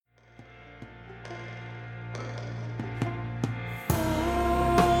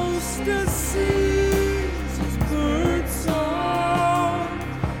that sings his bird song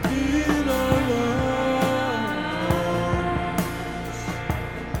in our lungs.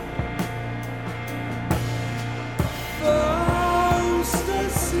 Faust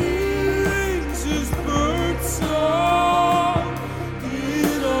that sings his bird song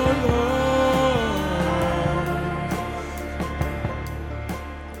in our lungs.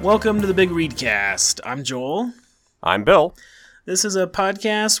 Welcome to the Big Readcast. I'm Joel. I'm Bill. This is a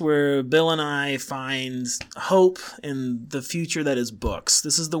podcast where Bill and I find hope in the future that is books.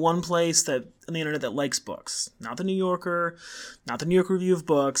 This is the one place that on the internet that likes books. Not the New Yorker, not the New York Review of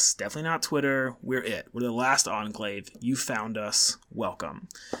Books, definitely not Twitter. We're it. We're the last enclave. You found us. Welcome.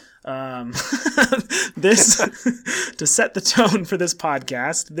 This to set the tone for this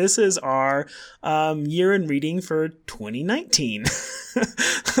podcast, this is our year in reading for 2019,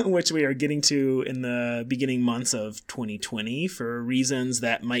 which we are getting to in the beginning months of 2020 for reasons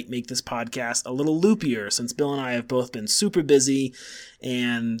that might make this podcast a little loopier, since Bill and I have both been super busy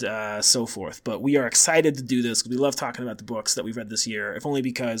and so forth. But we are excited to do this because we love talking about the books that we've read this year, if only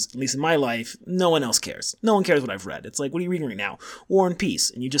because, at least in my life, no one else cares. No one cares what I've read. It's like, what are you reading right now? War and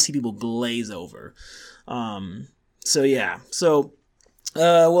Peace. And you just see people glaze over. So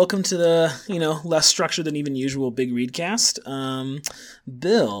welcome to the, less structured than even usual Big Readcast.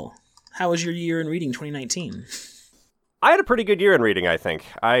 Bill, how was your year in reading 2019? I had a pretty good year in reading, I think.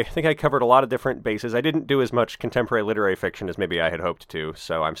 I think I covered a lot of different bases. I didn't do as much contemporary literary fiction as maybe I had hoped to,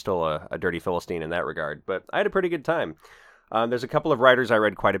 so I'm still a dirty Philistine in that regard. But I had a pretty good time. There's a couple of writers I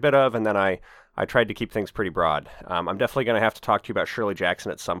read quite a bit of, and then I tried to keep things pretty broad. I'm definitely going to have to talk to you about Shirley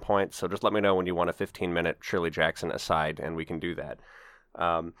Jackson at some point, so just let me know when you want a 15-minute Shirley Jackson aside, and we can do that.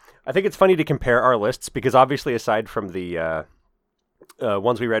 I think it's funny to compare our lists, because obviously aside from the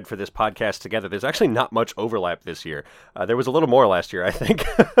ones we read for this podcast together, there's actually not much overlap this year. There was a little more last year, I think.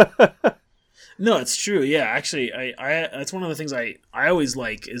 No, it's true. Yeah, actually, I that's one of the things I always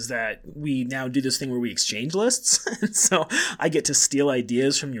like is that we now do this thing where we exchange lists. So I get to steal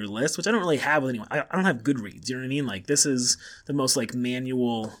ideas from your list, which I don't really have with anyone. I don't have Goodreads. You know what I mean? Like, this is the most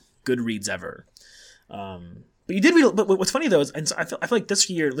manual Goodreads ever. But you did read. But what's funny though is, and so I feel like this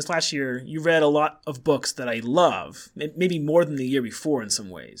last year, you read a lot of books that I love, maybe more than the year before in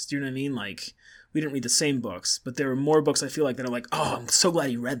some ways. Do you know what I mean? Like, we didn't read the same books, but there were more books I feel like that are like, oh, I'm so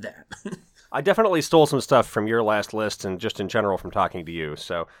glad you read that. I definitely stole some stuff from your last list and just in general from talking to you.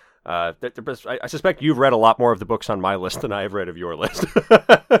 So I suspect you've read a lot more of the books on my list than I have read of your list.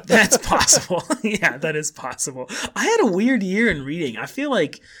 That's possible. Yeah, that is possible. I had a weird year in reading. I feel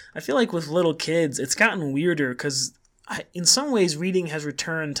like with little kids, it's gotten weirder because in some ways reading has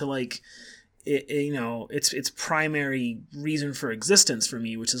returned to its primary reason for existence for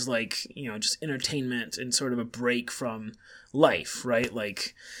me, which is just entertainment and sort of a break from life, right?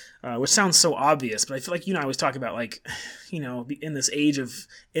 Which sounds so obvious, but I feel like I always talk about in this age of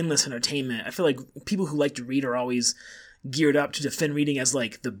endless entertainment, I feel like people who like to read are always geared up to defend reading as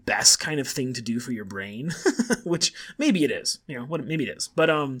the best kind of thing to do for your brain, which maybe it is, maybe it is, but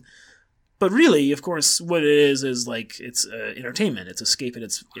really, of course, what it is it's entertainment, it's escape at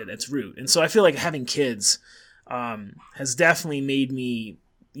its root, and so I feel like having kids has definitely made me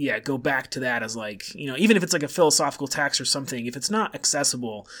go back to that as even if it's a philosophical text or something, if it's not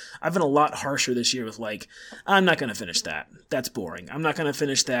accessible, I've been a lot harsher this year with I'm not going to finish that. That's boring. I'm not going to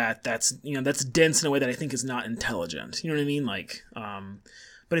finish that. That's, that's dense in a way that I think is not intelligent. You know what I mean?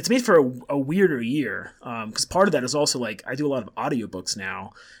 But it's made for a weirder year. Cause part of that is also I do a lot of audiobooks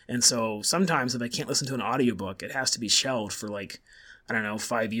now. And so sometimes if I can't listen to an audiobook, it has to be shelved for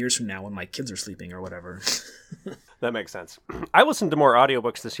 5 years from now when my kids are sleeping or whatever. That makes sense. I listened to more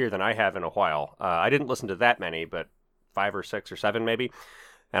audiobooks this year than I have in a while. I didn't listen to that many, but 5 or 6 or 7 maybe.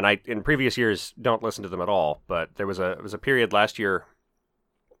 And I, in previous years, don't listen to them at all. But there was a period last year,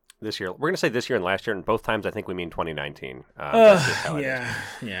 this year. We're going to say this year and last year, and both times I think we mean 2019.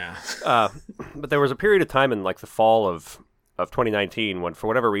 Yeah. But there was a period of time in the fall of 2019 when, for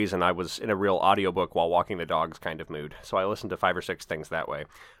whatever reason, I was in a real audiobook while walking the dogs kind of mood. So I listened to 5 or 6 things that way.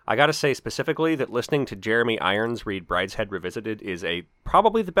 I got to say specifically that listening to Jeremy Irons read Brideshead Revisited is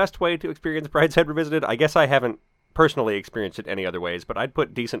probably the best way to experience Brideshead Revisited. I guess I haven't personally experienced it any other ways, but I'd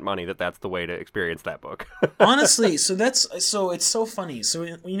put decent money that that's the way to experience that book. Honestly, so it's so funny. So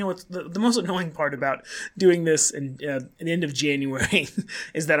what's the most annoying part about doing this in the end of January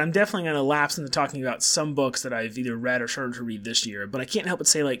is that I'm definitely going to lapse into talking about some books that I've either read or started to read this year, but I can't help but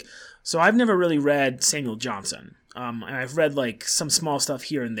say so I've never really read Samuel Johnson. And I've read some small stuff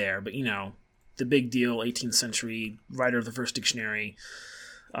here and there, but the big deal 18th century writer of the first dictionary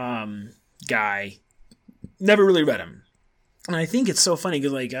guy. Never really read him. And I think it's so funny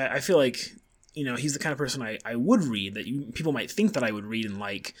because like I feel like he's the kind of person I would read that people might think that I would read and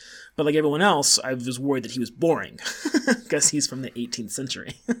like, but like everyone else, I was worried that he was boring because he's from the 18th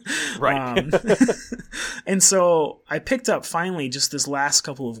century. Right. And so I picked up finally just this last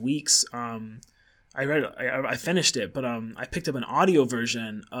couple of weeks. I finished it, but I picked up an audio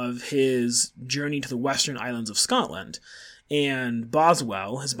version of his journey to the Western Islands of Scotland, and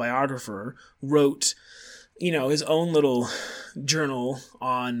Boswell, his biographer, wrote his own little journal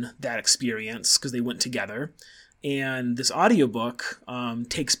on that experience because they went together. And this audiobook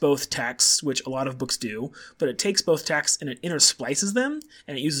takes both texts, which a lot of books do, but it takes both texts and it intersplices them,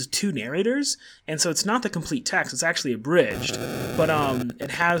 and it uses two narrators. And so it's not the complete text, it's actually abridged, but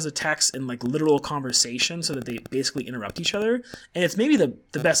it has the text in like literal conversation so that they basically interrupt each other. And it's maybe the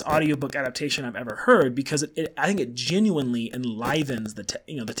best audiobook adaptation I've ever heard because I think it genuinely enlivens the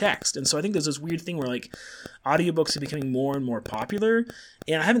text. And so I think there's this weird thing where like audiobooks are becoming more and more popular,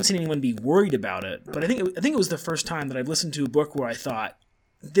 and I haven't seen anyone be worried about it, but I think it was the first time that I've listened to a book where I thought,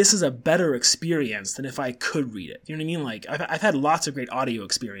 this is a better experience than if I could read it. You know what I mean? Like, I've had lots of great audio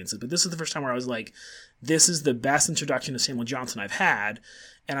experiences, but this is the first time where I was like, this is the best introduction to Samuel Johnson I've had,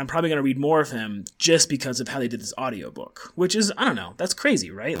 and I'm probably going to read more of him just because of how they did this audiobook, which is, I don't know, that's crazy,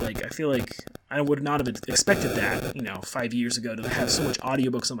 right? Like, I feel like I would not have expected that, 5 years ago, to have so much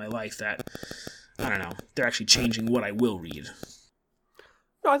audiobooks in my life that, I don't know, they're actually changing what I will read.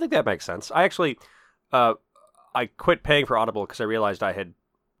 No, I think that makes sense. I actually, I quit paying for Audible because I realized I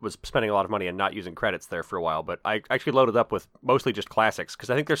was spending a lot of money and not using credits there for a while, but I actually loaded up with mostly just classics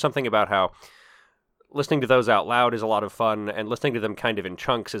because I think there's something about how listening to those out loud is a lot of fun, and listening to them kind of in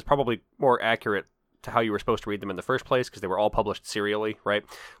chunks is probably more accurate to how you were supposed to read them in the first place because they were all published serially, right?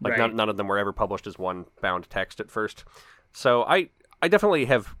 Like right. None of them were ever published as one bound text at first. So I definitely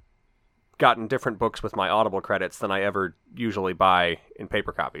have gotten different books with my Audible credits than I ever usually buy in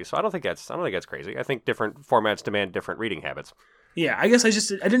paper copies. So I don't think that's crazy. I think different formats demand different reading habits. Yeah, I guess I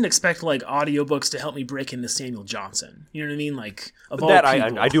didn't expect like audiobooks to help me break into Samuel Johnson. You know what I mean? Like of all that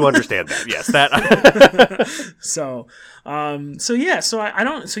people. I do understand that. Yes, that. So I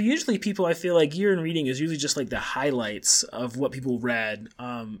don't. So usually people, I feel like year in reading is usually just like the highlights of what people read.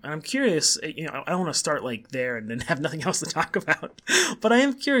 And I'm curious. I don't want to start like there and then have nothing else to talk about. But I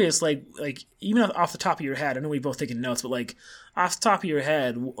am curious, like even off the top of your head. I know we've both taken notes, but like off the top of your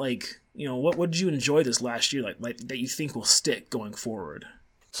head, like. What did you enjoy this last year, like that you think will stick going forward?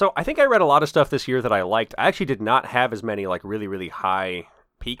 So I think I read a lot of stuff this year that I liked. I actually did not have as many like really, really high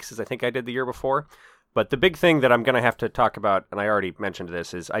peaks as I think I did the year before. But the big thing that I'm going to have to talk about, and I already mentioned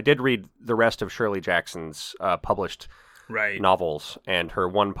this, is I did read the rest of Shirley Jackson's published novels and her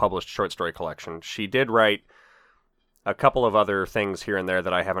one published short story collection. She did write a couple of other things here and there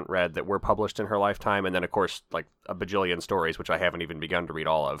that I haven't read that were published in her lifetime, and then, of course, like a bajillion stories, which I haven't even begun to read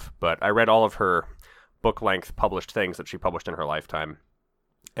all of. But I read all of her book-length published things that she published in her lifetime.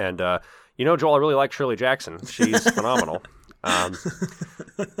 And, Joel, I really like Shirley Jackson. She's phenomenal.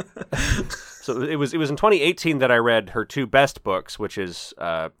 So it was in 2018 that I read her two best books, which is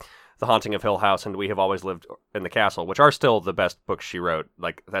The Haunting of Hill House and We Have Always Lived in the Castle, which are still the best books she wrote.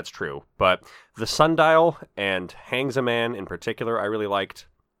 Like, that's true. But The Sundial and Hangs a Man in particular, I really liked.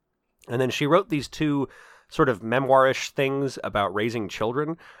 And then she wrote these two sort of memoirish things about raising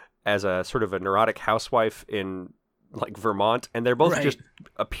children as a sort of a neurotic housewife in like Vermont, and they're both just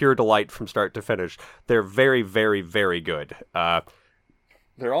a pure delight from start to finish. They're very, very, very good.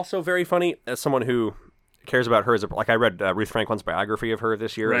 They're also very funny. As someone who cares about her, I read Ruth Franklin's biography of her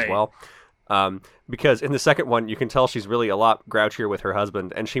this year as well. Because in the second one, you can tell she's really a lot grouchier with her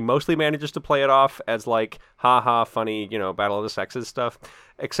husband, and she mostly manages to play it off as like, ha-ha, funny, Battle of the Sexes stuff.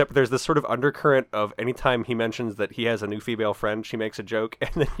 Except there's this sort of undercurrent of anytime he mentions that he has a new female friend, she makes a joke.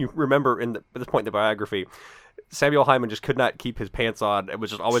 And then you remember at this point in the biography, Samuel Hyman just could not keep his pants on. It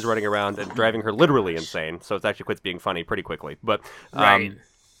was just always running around and driving her literally insane. So it actually quits being funny pretty quickly. But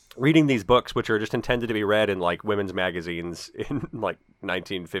reading these books, which are just intended to be read in like women's magazines in like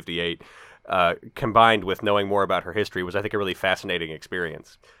 1958, combined with knowing more about her history, was I think a really fascinating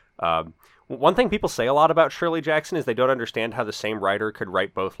experience. One thing people say a lot about Shirley Jackson is they don't understand how the same writer could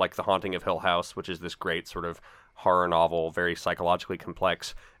write both like The Haunting of Hill House, which is this great sort of horror novel, very psychologically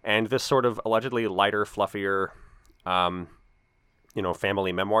complex, and this sort of allegedly lighter, fluffier,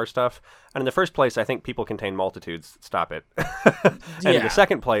 family memoir stuff. And in the first place, I think People Contain Multitudes. Stop it. And in the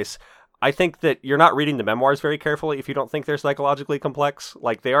second place, I think that you're not reading the memoirs very carefully if you don't think they're psychologically complex.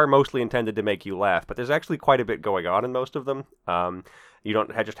 Like, they are mostly intended to make you laugh, but there's actually quite a bit going on in most of them. You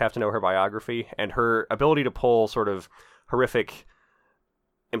don't just have to know her biography, and her ability to pull sort of horrific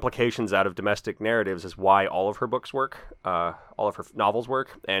implications out of domestic narratives is why all of her books work, all of her novels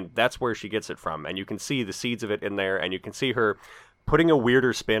work, and that's where she gets it from. And you can see the seeds of it in there, and you can see her putting a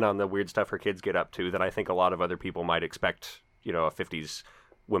weirder spin on the weird stuff her kids get up to than I think a lot of other people might expect, a 50s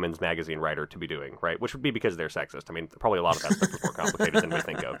women's magazine writer to be doing, right? Which would be because they're sexist. I mean, probably a lot of that stuff is more complicated than we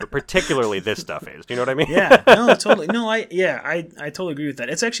think of, but particularly this stuff is. Do you know what I mean? Yeah, no, totally. No, I totally agree with that.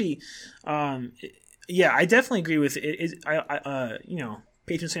 It's actually, I definitely agree with it.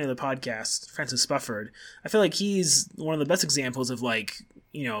 Patron saint of the podcast, Francis Spufford, I feel like he's one of the best examples of like,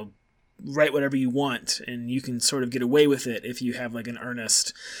 write whatever you want and you can sort of get away with it if you have like an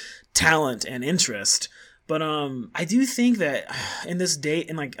earnest talent and interest. But I do think that in this day,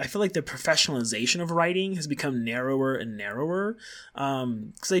 and like I feel like the professionalization of writing has become narrower and narrower.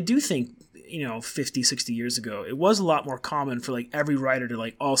 Because I do think, 50, 60 years ago, it was a lot more common for like every writer to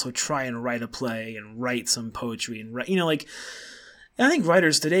like also try and write a play and write some poetry and write, I think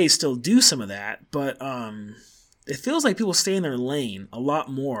writers today still do some of that, but it feels like people stay in their lane a lot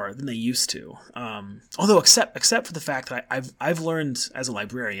more than they used to. Although except for the fact that I've learned as a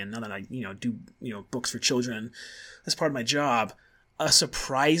librarian, now that I do books for children as part of my job, a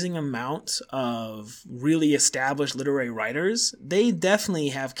surprising amount of really established literary writers, they definitely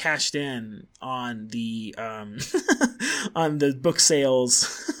have cashed in on the on the book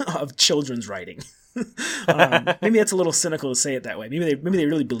sales of children's writing. Maybe that's a little cynical to say it that way. Maybe they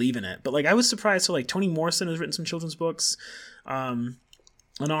really believe in it. But like I was surprised. So like Toni Morrison has written some children's books. An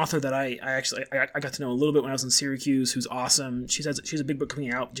author that I got to know a little bit when I was in Syracuse, who's awesome. She's a big book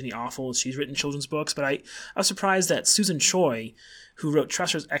coming out, Jenny Awful. She's written children's books. But I was surprised that Susan Choi, who wrote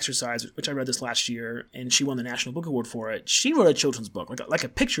Tressor's Exercise, which I read this last year, and she won the National Book Award for it. She wrote a children's book, like a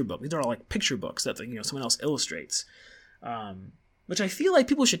picture book. These are all like picture books that someone else illustrates. Which I feel like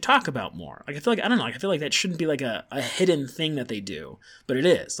people should talk about more. Like I feel like that shouldn't be like a hidden thing that they do, but it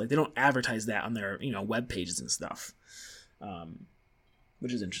is. Like they don't advertise that on their web pages and stuff,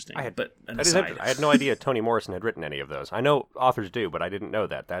 which is interesting. I had no idea Toni Morrison had written any of those. I know authors do, but I didn't know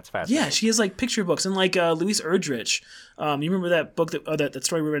that. That's fascinating. Yeah, she has like picture books and like Louise Erdrich. You remember that book that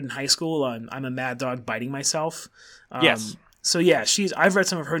story we read in high school? I'm a mad dog biting myself. Yes. So yeah, I've read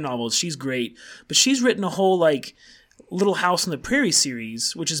some of her novels. She's great, but she's written a whole like Little House on the Prairie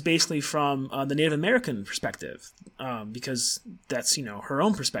series, which is basically from the Native American perspective, because that's her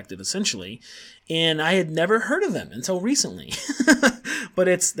own perspective essentially, and I had never heard of them until recently. But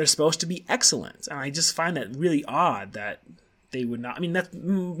they're supposed to be excellent, and I just find that really odd that they would not. I mean, that's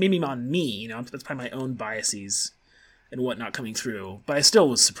maybe on me, that's probably my own biases and whatnot coming through, but I still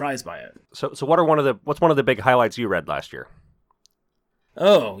was surprised by it. So what's one of the big highlights you read last year?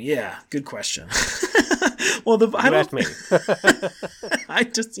 Oh yeah, good question. Well, you asked me. I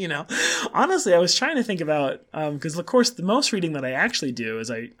just, honestly, I was trying to think about, because of course the most reading that I actually do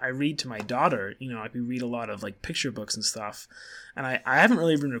is I read to my daughter. I read a lot of like picture books and stuff, and I haven't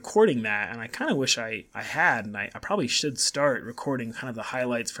really been recording that, and I kind of wish I had, and I probably should start recording kind of the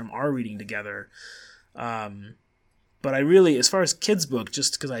highlights from our reading together. But I really, as far as kids' book,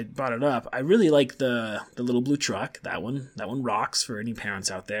 just because I brought it up, I really like the Little Blue Truck. That one rocks for any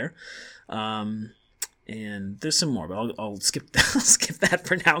parents out there. And there's some more, but I'll skip that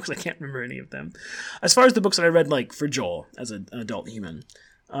for now because I can't remember any of them. As far as the books that I read, like for Joel as an adult human,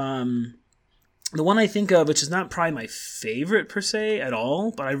 the one I think of, which is not probably my favorite per se at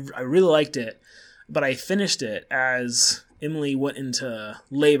all, but I really liked it. But I finished it as Emily went into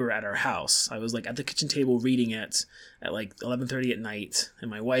labor at our house. I was like at the kitchen table reading it at like 11:30 at night, and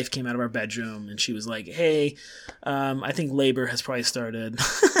my wife came out of our bedroom and she was like, "Hey, I think labor has probably started.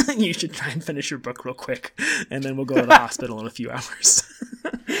 You should try and finish your book real quick, and then we'll go to the hospital in a few hours."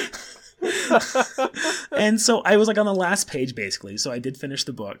 And so I was like on the last page basically. So I did finish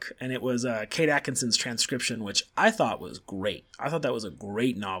the book, and it was Kate Atkinson's transcription, which I thought was great. I thought that was a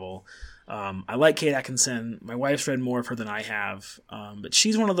great novel. I like Kate Atkinson. My wife's read more of her than I have, but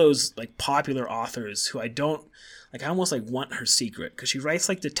she's one of those like popular authors who I don't like. I almost like want her secret because she writes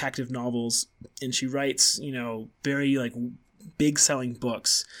like detective novels and she writes very like big selling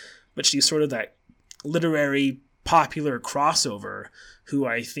books, but she's sort of that literary popular crossover who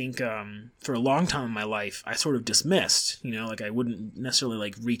I think for a long time in my life I sort of dismissed. Like I wouldn't necessarily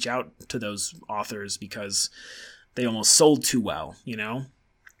like reach out to those authors because they almost sold too well.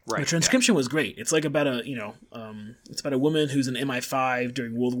 Right. The transcription was great. It's like about it's about a woman who's in MI5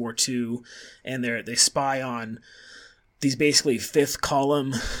 during World War II, and they spy on these basically fifth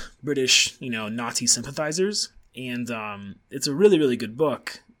column British, Nazi sympathizers, and it's a really, really good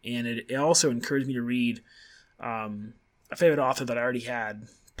book, and it also encouraged me to read a favorite author that I already had,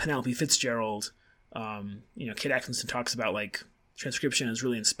 Penelope Fitzgerald. Kate Atkinson talks about like transcription is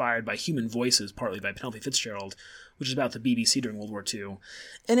really inspired by Human Voices, partly by Penelope Fitzgerald, which is about the BBC during World War II.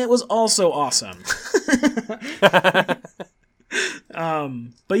 And it was also awesome.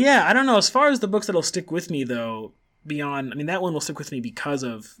 But yeah, I don't know. As far as the books that'll stick with me, though, beyond, I mean, that one will stick with me because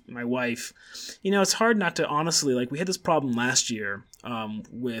of my wife. It's hard not to, honestly, like, we had this problem last year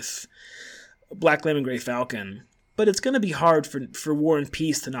with Black Lamb and Grey Falcon, but it's going to be hard for War and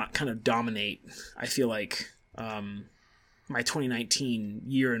Peace to not kind of dominate, I feel like, my 2019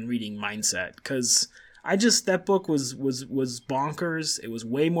 year in reading mindset, because that book was bonkers. It was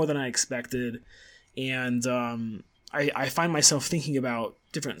way more than I expected, and I find myself thinking about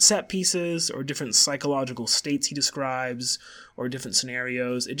different set pieces or different psychological states he describes or different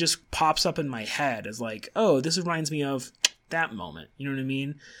scenarios. It just pops up in my head as like, oh, this reminds me of that moment. You know what I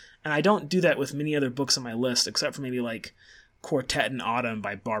mean? And I don't do that with many other books on my list, except for maybe like Quartet in Autumn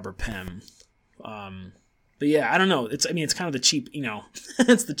by Barbara Pym. But yeah, I don't know. It's kind of the cheap,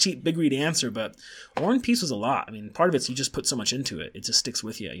 it's the cheap big read answer, but War and Peace was a lot. I mean, part of it's you just put so much into it. It just sticks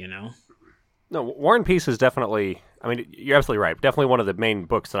with you, No, War and Peace is definitely, I mean, you're absolutely right. Definitely one of the main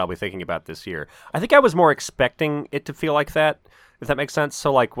books that I'll be thinking about this year. I think I was more expecting it to feel like that, if that makes sense.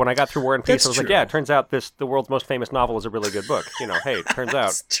 So, like, when I got through War and Peace, I was like, yeah, it turns out the world's most famous novel is a really good book. Hey, it turns out.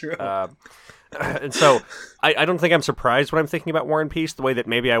 That's true. And so, I don't think I'm surprised when I'm thinking about War and Peace, the way that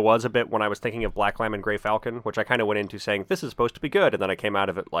maybe I was a bit when I was thinking of Black Lamb and Grey Falcon, which I kind of went into saying, this is supposed to be good, and then I came out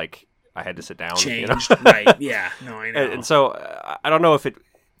of it like, I had to sit down. Changed, right, yeah, no, I know. And so, I don't know if it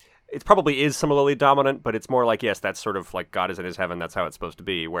probably is similarly dominant, but it's more like, yes, that's sort of like God is in his heaven, that's how it's supposed to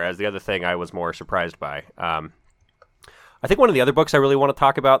be, whereas the other thing I was more surprised by. I think one of the other books I really want to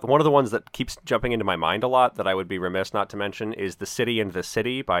talk about, one of the ones that keeps jumping into my mind a lot that I would be remiss not to mention, is The City and the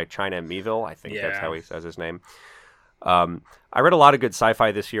City by China Miéville. I think that's how he says his name. I read a lot of good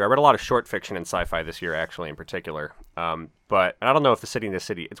sci-fi this year. I read a lot of short fiction in sci-fi this year, actually, in particular. But I don't know if The City and the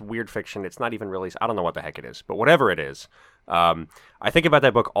City, it's weird fiction. It's not even really, I don't know what the heck it is. But whatever it is, I think about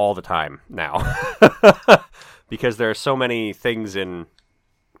that book all the time now. Because there are so many things in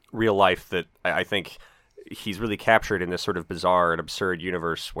real life that I think he's really captured in this sort of bizarre and absurd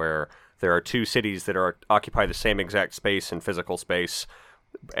universe where there are two cities that occupy the same exact space and physical space,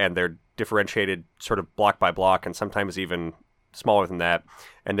 and they're differentiated sort of block by block and sometimes even smaller than that.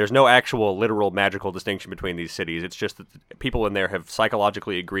 And there's no actual literal magical distinction between these cities. It's just that the people in there have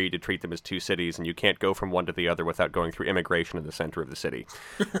psychologically agreed to treat them as two cities, and you can't go from one to the other without going through immigration in the center of the city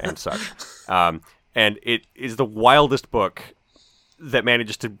and such. And it is the wildest book that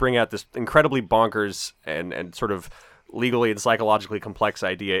manages to bring out this incredibly bonkers and sort of legally and psychologically complex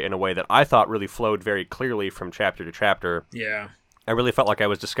idea in a way that I thought really flowed very clearly from chapter to chapter. Yeah. I really felt like I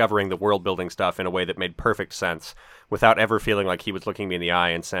was discovering the world-building stuff in a way that made perfect sense without ever feeling like he was looking me in the eye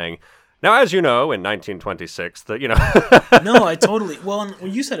and saying, now, as you know, in 1926, No, I totally... Well,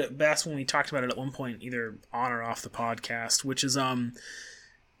 and you said it best when we talked about it at one point, either on or off the podcast, which is,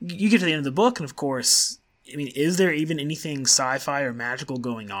 you get to the end of the book, and of course... I mean, is there even anything sci-fi or magical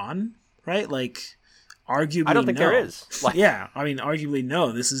going on? Right? Like, arguably, I don't think there is. Yeah, I mean, arguably,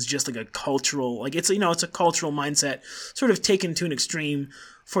 no. This is just like a cultural, like it's a cultural mindset, sort of taken to an extreme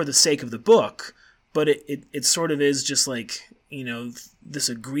for the sake of the book. But it sort of is just like this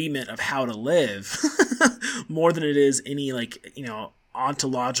agreement of how to live, more than it is any like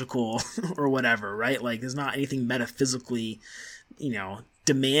ontological or whatever. Right? Like, there's not anything metaphysically,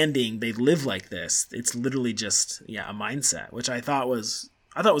 demanding they live like this. It's literally just a mindset, which I thought was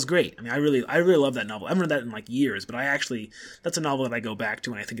great. I mean, I really love that novel. I haven't read that in like years, but that's a novel that I go back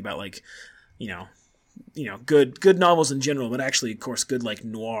to when I think about like good novels in general, but actually, of course, good like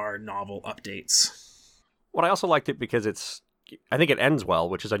noir novel updates. Well, I also liked it because I think it ends well,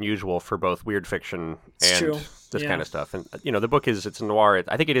 which is unusual for both weird fiction and this kind of stuff. And the book it's noir.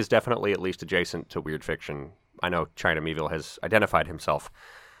 I think it is definitely at least adjacent to weird fiction. I know China Miéville has identified himself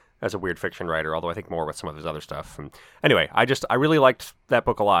as a weird fiction writer, although I think more with some of his other stuff. And anyway, I really liked that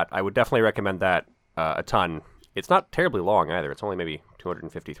book a lot. I would definitely recommend that a ton. It's not terribly long either. It's only maybe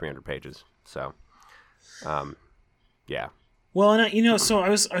 250, 300 pages. So, yeah. Well, and so I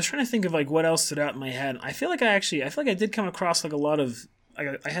was trying to think of like what else stood out in my head. I feel like I did come across like a lot of.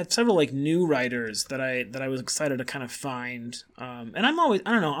 I had several like new writers that I was excited to kind of find. And I'm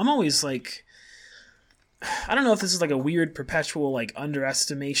always like. I don't know if this is like a weird perpetual like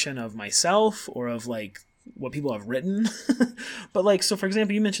underestimation of myself or of like what people have written, but like, so for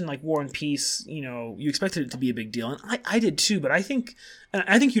example, you mentioned like War and Peace, you expected it to be a big deal, and I did too, but I think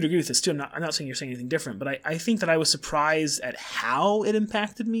you'd agree with this too. I'm not saying you're saying anything different, but I think that I was surprised at how it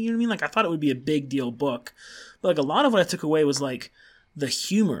impacted me. You know what I mean? Like, I thought it would be a big deal book, but like a lot of what I took away was like the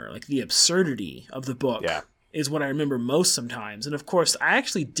humor, like the absurdity of the book. Yeah. is what I remember most sometimes. And of course, I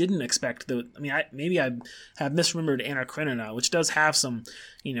actually didn't expect maybe I have misremembered Anna Karenina, which does have some,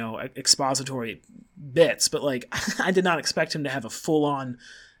 expository bits, but like I did not expect him to have a full-on,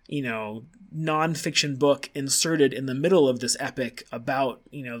 nonfiction book inserted in the middle of this epic about,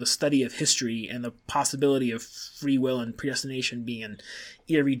 the study of history and the possibility of free will and predestination being an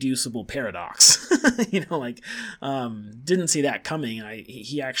irreducible paradox. Didn't see that coming. And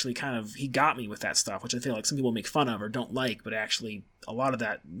he actually he got me with that stuff, which I feel like some people make fun of or don't like, but actually a lot of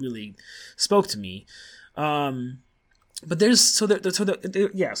that really spoke to me. But there's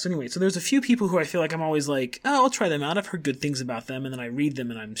there's a few people who I feel like I'm always like, oh, I'll try them out. I've heard good things about them, and then I read them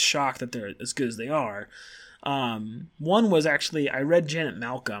and I'm shocked that they're as good as they are. One was actually, I read Janet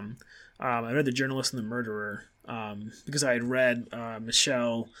Malcolm. I read The Journalist and the Murderer because I had read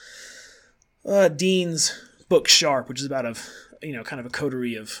Michelle Dean's book Sharp, which is about kind of a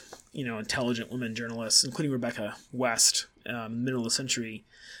coterie of intelligent women journalists, including Rebecca West, in the middle of the century.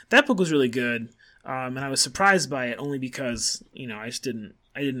 That book was really good. And I was surprised by it only because, I didn't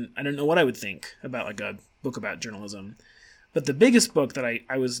know what I would think about like a book about journalism. But the biggest book that I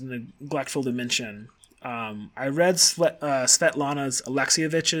was neglectful to mention, I read Svetlana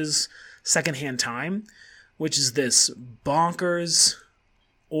Alexievich's Secondhand Time, which is this bonkers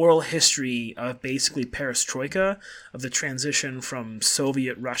oral history of basically perestroika, of the transition from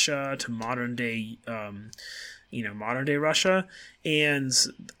Soviet Russia to modern day Russia. And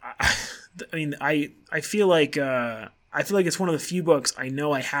I feel like it's one of the few books I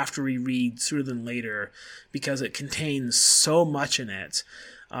know I have to reread sooner than later because it contains so much in it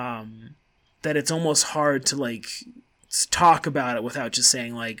that it's almost hard to talk about it without just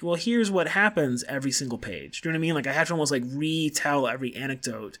saying well, here's what happens every single page. Do you know what I mean? Like I have to almost retell every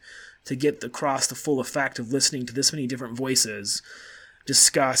anecdote to get across the full effect of listening to this many different voices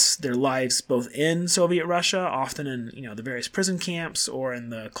discuss their lives both in Soviet Russia, often in the various prison camps or in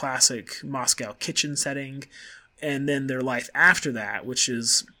the classic Moscow kitchen setting, and then their life after that, which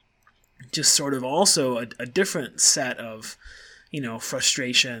is just sort of also a different set of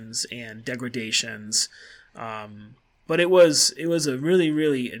frustrations and degradations. But it was a really,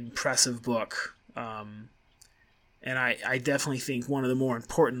 really impressive book, and I definitely think one of the more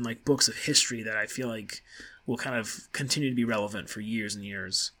important books of history that I feel like will kind of continue to be relevant for years and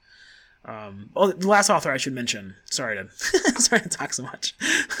years. The last author I should mention. Sorry to talk so much.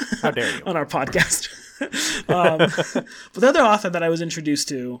 How dare you? On our podcast. But the other author that I was introduced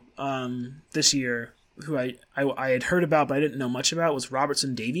to this year, who I had heard about but I didn't know much about, was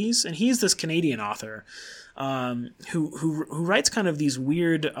Robertson Davies, and he's this Canadian author who writes kind of these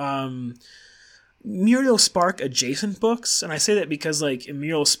weird Muriel Spark adjacent books, and I say that because in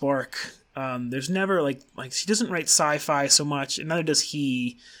Muriel Spark, there's never she doesn't write sci-fi so much, and neither does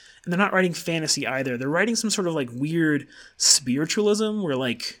he. And they're not writing fantasy either. They're writing some sort of weird spiritualism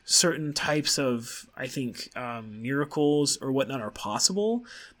where certain types of, I think, miracles or whatnot are possible,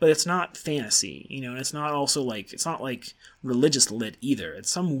 but it's not fantasy, and it's not also it's not religious lit either. It's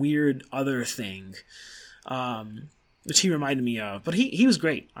some weird other thing, which he reminded me of. But he was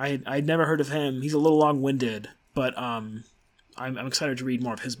great. I'd never heard of him. He's a little long-winded, but I'm excited to read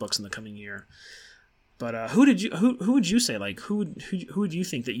more of his books in the coming year. But who would you say who would you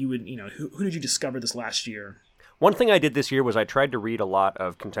think that you would who did you discover this last year? One thing I did this year was I tried to read a lot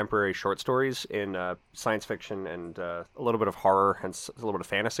of contemporary short stories in science fiction and a little bit of horror and a little bit of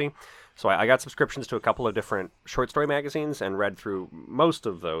fantasy. So I got subscriptions to a couple of different short story magazines and read through most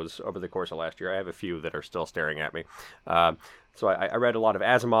of those over the course of last year. I have a few that are still staring at me. So I read a lot of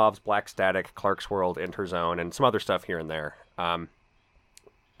Asimov's, Black Static, Clark's World, Interzone, and some other stuff here and there. And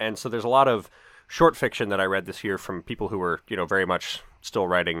so there's a lot of short fiction that I read this year from people who were, very much still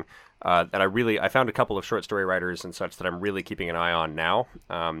writing. That I found a couple of short story writers and such that I'm really keeping an eye on now.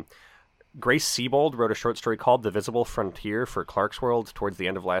 Grace Siebold wrote a short story called The Visible Frontier for Clark's World towards the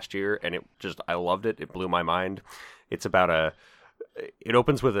end of last year, and I loved it. It blew my mind. It's about it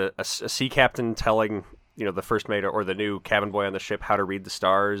opens with a sea captain telling, the first mate or the new cabin boy on the ship how to read the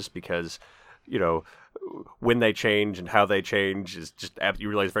stars because, when they change and how they change is just, you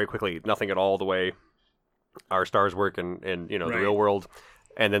realize very quickly nothing at all the way our stars work in Right. the real world.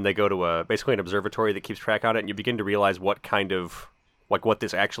 And then they go to basically an observatory that keeps track on it, and you begin to realize what kind of, what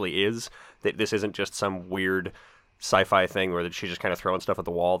this actually is, that this isn't just some weird sci-fi thing where she's just kind of throwing stuff at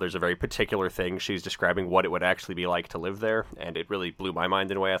the wall. There's a very particular thing. She's describing what it would actually be like to live there, and it really blew my mind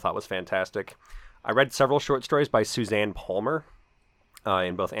in a way I thought was fantastic. I read several short stories by Suzanne Palmer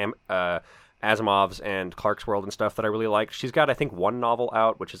in both Asimov's and Clark's World and stuff that I really liked. She's got, I think, one novel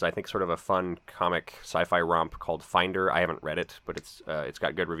out, which is, I think, sort of a fun comic sci-fi romp called Finder. I haven't read it, but it's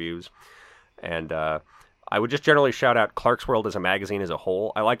got good reviews. And I would just generally shout out Clarkesworld as a magazine as a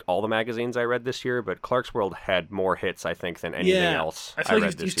whole. I liked all the magazines I read this year, but Clarkesworld had more hits, I think, than anything else I feel read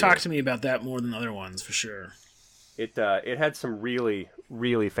like this you've year. talked to me about that more than other ones, for sure. It had some really,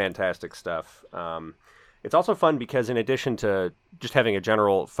 really fantastic stuff. It's also fun because in addition to just having a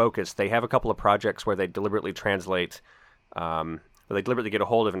general focus, they have a couple of projects where they deliberately translate, they deliberately get a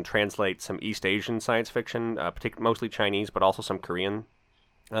hold of and translate some East Asian science fiction, mostly Chinese, but also some Korean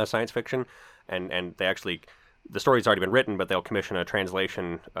science fiction. And they actually, the story's already been written, but they'll commission a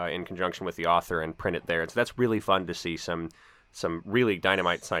translation in conjunction with the author and print it there. And so that's really fun to see some really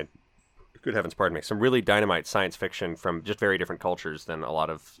dynamite science. Good heavens, pardon me. Some really dynamite science fiction from just very different cultures than a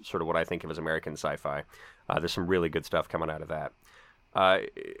lot of sort of what I think of as American sci-fi. There's some really good stuff coming out of that.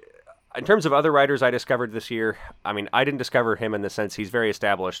 In terms of other writers I discovered this year, I mean, I didn't discover him in the sense he's very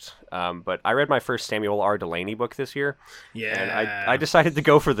established, but I read my first Samuel R. Delaney book this year. Yeah. And I decided to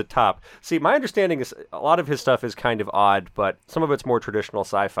go for the top. See, my understanding is a lot of his stuff is kind of odd, but some of it's more traditional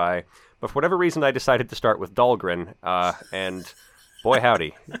sci-fi. But for whatever reason, I decided to start with Dahlgren, and boy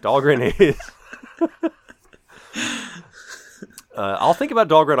howdy, Dahlgren is... I'll think about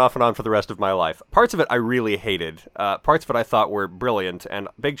Dahlgren off and on for the rest of my life. Parts of it I really hated. Parts of it I thought were brilliant, and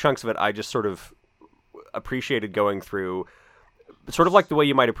big chunks of it I just sort of appreciated going through, sort of like the way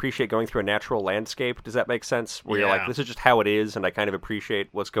you might appreciate going through a natural landscape. Does that make sense? Where you're like, this is just how it is, and I kind of appreciate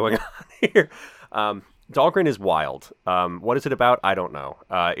what's going on here. Dahlgren is wild. What is it about? I don't know.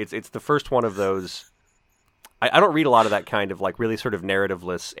 It's the first one of those... I don't read a lot of that kind of like really sort of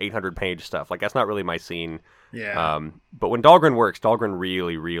narratively 800-page stuff. Like that's not really my scene. Yeah. But when Dahlgren works, Dahlgren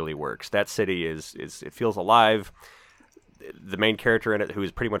really, really works. That city is it feels alive. The main character in it, who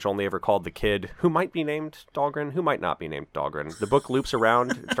is pretty much only ever called the Kid, who might be named Dahlgren, who might not be named Dahlgren. The book loops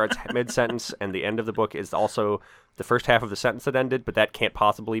around. It starts mid-sentence, and the end of the book is also the first half of the sentence that ended, but that can't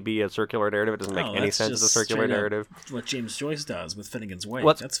possibly be a circular narrative. It doesn't make any sense as a circular narrative. What James Joyce does with Finnegan's Wake.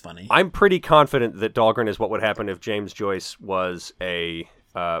 Well, that's funny. I'm pretty confident that Dahlgren is what would happen if James Joyce was a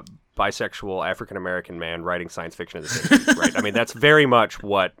bisexual African-American man writing science fiction in the 60s, right? I mean, that's very much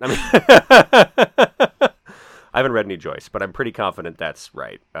what... I mean, I haven't read any Joyce, but I'm pretty confident that's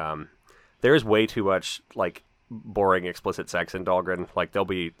right. There is way too much, like, boring explicit sex in Dahlgren. Like, there'll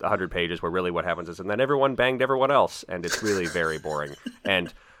be 100 pages where really what happens is, and then everyone banged everyone else, and it's really very boring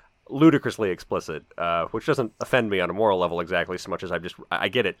and ludicrously explicit, which doesn't offend me on a moral level exactly so much as I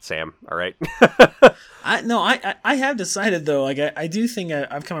get it, Sam, all right? I have decided, though, like, I do think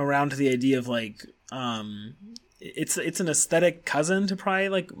I've come around to the idea of, like, it's an aesthetic cousin to probably,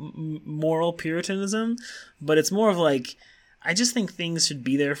 like, moral puritanism, but it's more of, like, I just think things should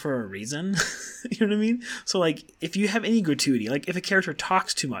be there for a reason. You know what I mean? So, like, if you have any gratuity, like, if a character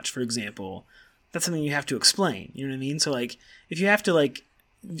talks too much, for example, that's something you have to explain. You know what I mean? So, like, if you have to, like,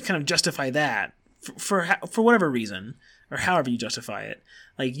 kind of justify that for whatever reason, or however you justify it,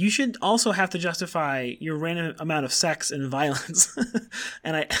 like, you should also have to justify your random amount of sex and violence.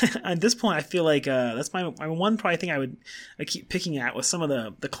 And at this point, I feel like that's my one probably thing I keep picking at with some of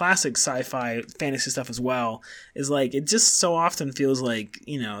the classic sci-fi fantasy stuff as well, is like, it just so often feels like,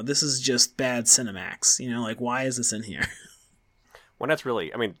 you know, this is just bad Cinemax. You know, like, why is this in here? Well, that's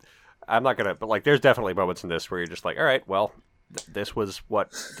really, I mean, I'm not gonna, but like, there's definitely moments in this where you're just like, all right, well, this was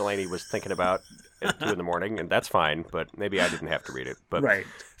what Delaney was thinking about at 2 a.m, and that's fine, but maybe I didn't have to read it. But right.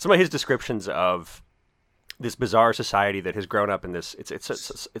 Some of his descriptions of this bizarre society that has grown up in this,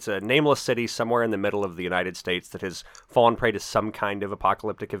 it's a nameless city somewhere in the middle of the United States that has fallen prey to some kind of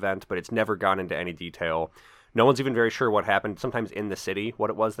apocalyptic event, but it's never gone into any detail. No one's even very sure what happened, sometimes in the city, what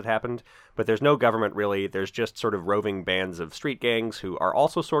it was that happened, but there's no government really. There's just sort of roving bands of street gangs who are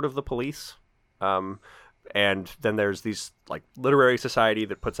also sort of the police. And then there's these, like, literary society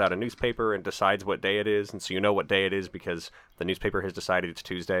that puts out a newspaper and decides what day it is, and so you know what day it is because the newspaper has decided it's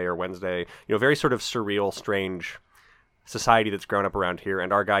Tuesday or Wednesday. You know, very sort of surreal, strange society that's grown up around here,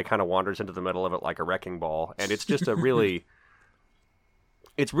 and our guy kind of wanders into the middle of it like a wrecking ball, and it's just a really...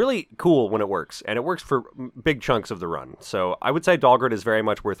 It's really cool when it works, and it works for big chunks of the run. So I would say Dahlgren is very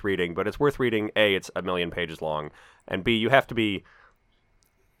much worth reading, but it's worth reading, A, it's 1,000,000 pages long, and B, you have to be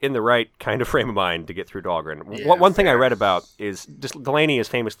in the right kind of frame of mind to get through Dahlgren. Yeah, one thing I read about is Delaney is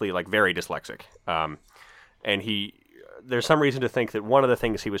famously, like, very dyslexic, and there's some reason to think that one of the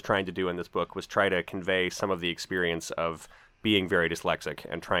things he was trying to do in this book was try to convey some of the experience of being very dyslexic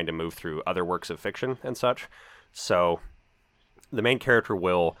and trying to move through other works of fiction and such. So the main character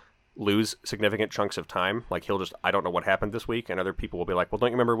will lose significant chunks of time. Like, he'll just, I don't know what happened this week, and other people will be like, well,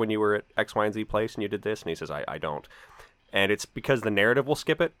 don't you remember when you were at X, Y, and Z place and you did this? And he says, I don't. And it's because the narrative will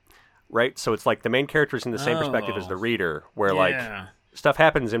skip it, right? So it's like the main character is in the same perspective as the reader, where, like, stuff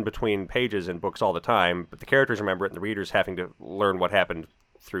happens in between pages in books all the time, but the characters remember it, and the reader's having to learn what happened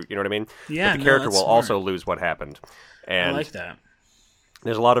through, you know what I mean? Yeah, but the character will smart. also lose what happened. And I like that.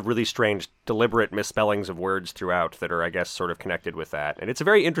 there's a lot of really strange, deliberate misspellings of words throughout that are, I guess, sort of connected with that. And it's a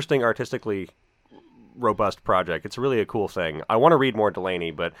very interesting, artistically robust project. It's really a cool thing. I want to read more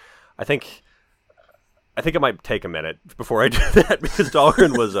Delaney, but I think it might take a minute before I do that, because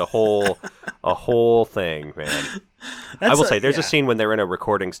Dahlgren was a whole thing, man. I will say, there's a scene when they're in a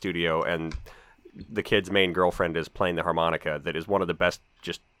recording studio and the kid's main girlfriend is playing the harmonica that is one of the best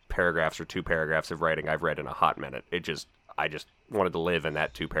just paragraphs or 2 paragraphs of writing I've read in a hot minute. I just wanted to live in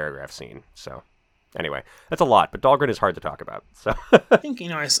that 2-paragraph scene. So anyway, that's a lot, but Dahlgren is hard to talk about. So I think,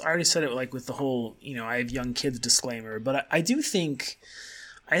 I already said it like with the whole, I have young kids disclaimer, but I do think,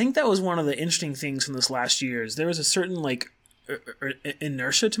 that was one of the interesting things from this last year is there was a certain like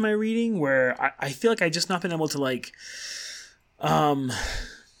inertia to my reading where I feel like I just not been able to like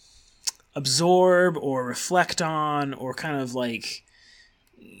absorb or reflect on or kind of like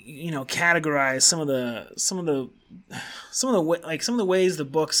categorize some of the ways the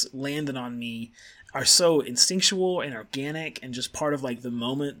books landed on me are so instinctual and organic and just part of like the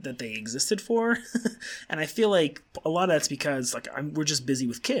moment that they existed for. And I feel like a lot of that's because like we're just busy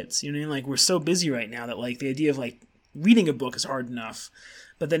with kids, you know what I mean? Like we're so busy right now that like the idea of like reading a book is hard enough,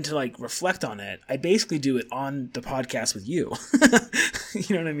 but then to like reflect on it, I basically do it on the podcast with you.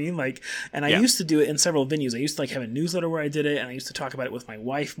 You know what I mean? Like, and I used to do it in several venues. I used to like have a newsletter where I did it, and I used to talk about it with my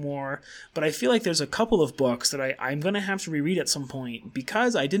wife more. But I feel like there's a couple of books that I'm going to have to reread at some point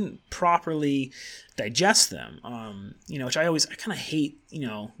because I didn't properly digest them. Which I kind of hate,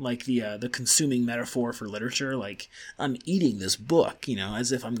 like the consuming metaphor for literature. Like I'm eating this book,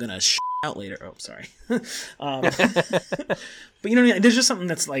 as if I'm going to out later. Oh, sorry. But there's just something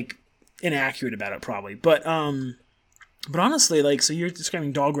that's like inaccurate about it probably. But honestly, like, so you're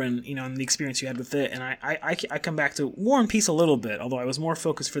describing Dahlgren, and the experience you had with it, and I come back to War and Peace a little bit, although I was more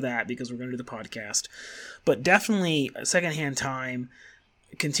focused for that because we're going to do the podcast. But definitely Secondhand Time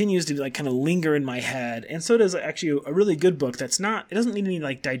continues to like kind of linger in my head, and so does actually a really good book it doesn't need any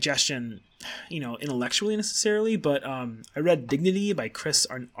like digestion, intellectually necessarily, but I read Dignity by Chris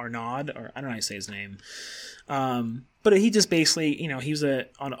Arnaud, or I don't know how you say his name. But he just basically, he was a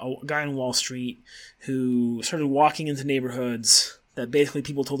guy on Wall Street who started walking into neighborhoods that basically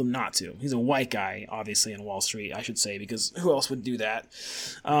people told him not to. He's a white guy, obviously, on Wall Street, I should say, because who else would do that?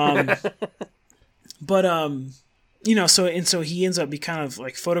 So he ends up kind of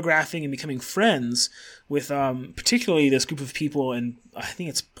like photographing and becoming friends with particularly this group of people, and I think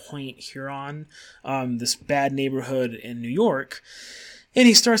it's Point Huron, this bad neighborhood in New York, and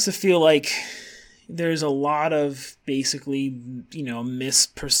he starts to feel like there's a lot of basically,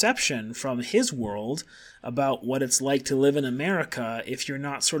 misperception from his world about what it's like to live in America if you're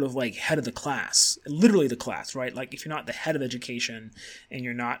not sort of like head of the class, literally the class, right? Like if you're not the head of education and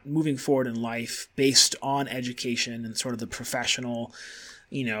you're not moving forward in life based on education and sort of the professional,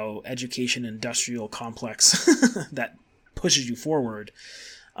 education industrial complex that pushes you forward.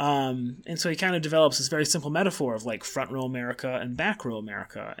 And so he kind of develops this very simple metaphor of like front row America and back row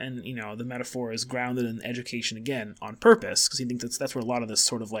America. And, the metaphor is grounded in education again on purpose because he thinks that's where a lot of this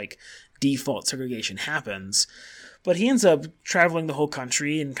sort of like default segregation happens. But he ends up traveling the whole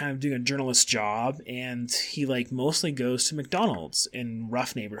country and kind of doing a journalist job. And he like mostly goes to McDonald's in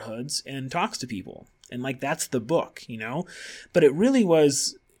rough neighborhoods and talks to people. And like, that's the book, but it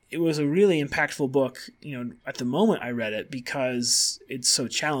was a really impactful book, at the moment I read it because it's so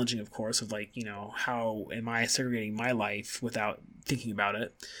challenging, of course, of like, how am I segregating my life without thinking about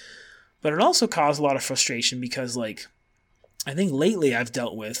it? But it also caused a lot of frustration because like, I think lately I've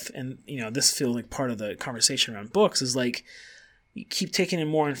dealt with, and, this feels like part of the conversation around books is like, you keep taking in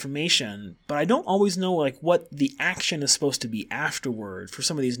more information, but I don't always know like what the action is supposed to be afterward for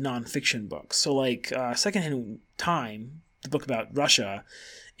some of these nonfiction books. So like Secondhand Time, the book about Russia,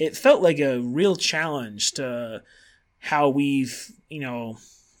 it felt like a real challenge to how we've,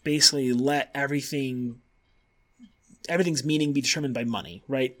 basically let everything's meaning be determined by money,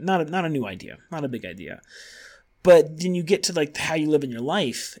 right? Not a new idea, not a big idea. But then you get to like how you live in your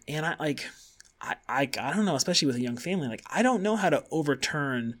life, and I don't know, especially with a young family, like I don't know how to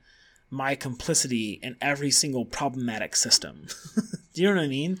overturn my complicity in every single problematic system. Do you know what I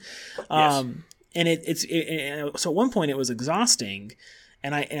mean? Yes. And so at one point it was exhausting.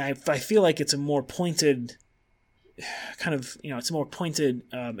 And I feel like it's a more pointed kind of, it's a more pointed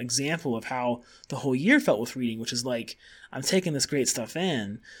example of how the whole year felt with reading, which is like, I'm taking this great stuff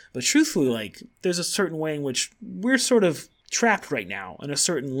in, but truthfully, like, there's a certain way in which we're sort of trapped right now in a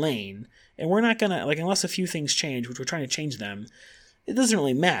certain lane, and we're not going to, like, unless a few things change, which we're trying to change them, it doesn't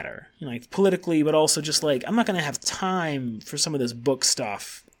really matter, like politically, but also just like I'm not going to have time for some of this book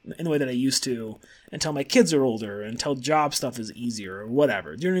stuff in the way that I used to until my kids are older, until job stuff is easier or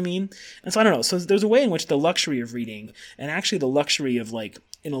whatever. Do you know what I mean? And so I don't know. So there's a way in which the luxury of reading, and actually the luxury of like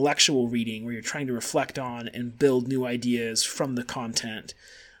intellectual reading, where you're trying to reflect on and build new ideas from the content,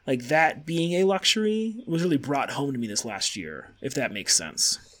 like that being a luxury was really brought home to me this last year, if that makes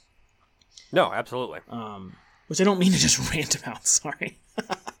sense. No, absolutely. Which I don't mean to just rant about, sorry.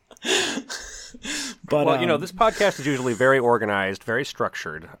 But, well, this podcast is usually very organized, very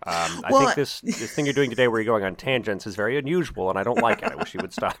structured. I think this thing you're doing today where you're going on tangents is very unusual, and I don't like it. I wish you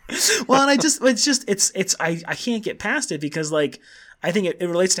would stop. Well, and I can't get past it because, like, I think it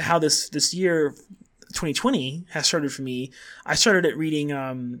relates to how this year, 2020, has started for me. I started at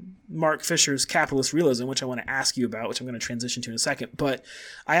reading Mark Fisher's Capitalist Realism, which I want to ask you about, which I'm going to transition to in a second. But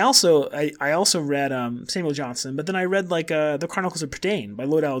I also read Samuel Johnson, but then I read like The Chronicles of Prydain by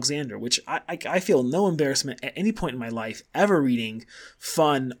Lloyd Alexander, which I feel no embarrassment at any point in my life ever reading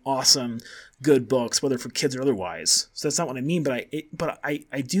fun, awesome, good books, whether for kids or otherwise. So that's not what I mean, but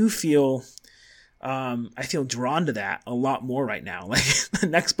I do feel. I feel drawn to that a lot more right now. Like the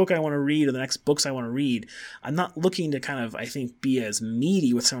next book I want to read or the next books I want to read, I'm not looking to kind of, I think, be as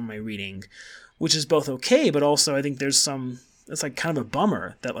meaty with some of my reading, which is both okay, but also I think it's like kind of a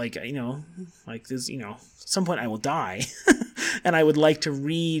bummer that like, like there's, at some point I will die and I would like to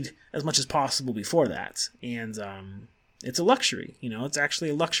read as much as possible before that. And, it's a luxury, it's actually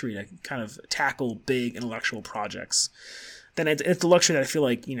a luxury to kind of tackle big intellectual projects. Then it's a luxury that I feel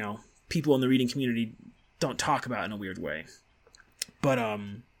like, people in the reading community don't talk about in a weird way. But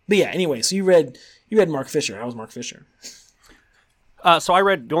yeah, anyway, so you read Mark Fisher. How was Mark Fisher? So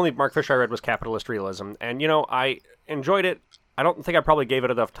the only Mark Fisher I read was Capitalist Realism, and I enjoyed it. I don't think I probably gave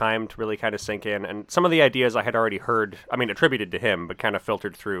it enough time to really kind of sink in, and some of the ideas I had already heard, attributed to him, but kind of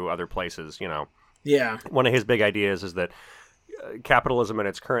filtered through other places, Yeah. One of his big ideas is that capitalism in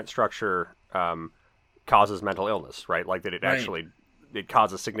its current structure causes mental illness, right? Like that it actually... It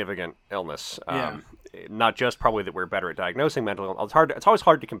causes significant illness. Not just probably that we're better at diagnosing mental illness. It's always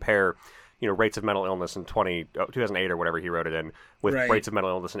hard to compare, rates of mental illness in 2008 or whatever he wrote it in with rates of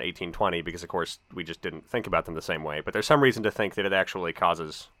mental illness in 1820 because, of course, we just didn't think about them the same way. But there's some reason to think that it actually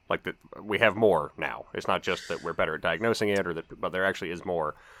causes, like, that we have more now. It's not just that we're better at diagnosing it but there actually is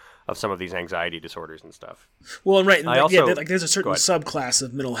more of some of these anxiety disorders and stuff. Well, right. There's a certain subclass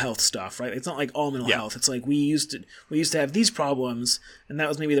of mental health stuff, right? It's not like all mental health. It's like we used to have these problems, and that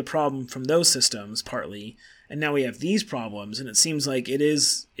was maybe the problem from those systems partly, and now we have these problems, and it seems like it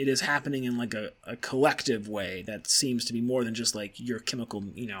is happening in like a collective way that seems to be more than just like your chemical,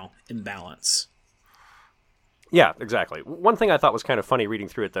 imbalance. Yeah, exactly. One thing I thought was kind of funny reading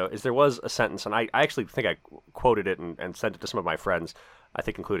through it, though, is there was a sentence, and I actually think I quoted it and sent it to some of my friends, I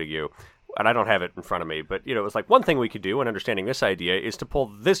think including you, and I don't have it in front of me, but, it was like one thing we could do in understanding this idea is to pull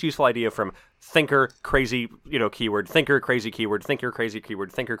this useful idea from thinker, crazy, keyword, thinker, crazy keyword, thinker, crazy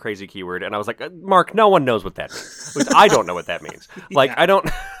keyword, thinker, crazy keyword, and I was like, Mark, no one knows what that means. At least I don't know what that means. Like, I don't...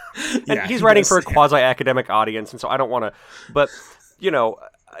 and he's writing for a quasi-academic audience, and so I don't want to... But,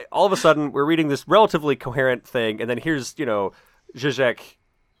 all of a sudden, we're reading this relatively coherent thing, and then here's, Zizek,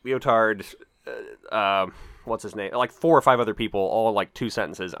 Lyotard, what's his name? Like 4 or 5 other people, all like 2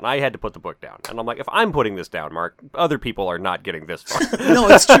 sentences, and I had to put the book down. And I'm like, if I'm putting this down, Mark, other people are not getting this far. No,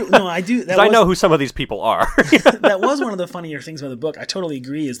 it's true. No, I do. I know who some of these people are. That was one of the funnier things about the book. I totally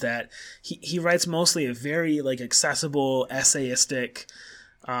agree. Is that he writes mostly a very like accessible, essayistic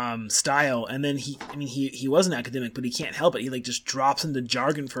style, and then he was an academic, but he can't help it. He like just drops into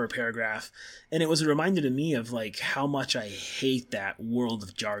jargon for a paragraph, and it was a reminder to me of like how much I hate that world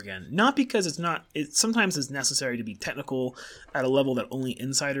of jargon. Not because it sometimes is necessary to be technical at a level that only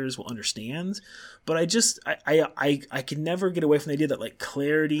insiders will understand, but I can never get away from the idea that like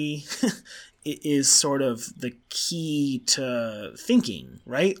clarity is sort of the key to thinking,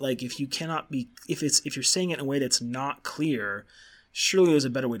 right? Like if you're saying it in a way that's not clear, surely there's a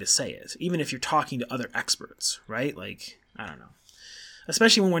better way to say it, even if you're talking to other experts, right? Like, I don't know.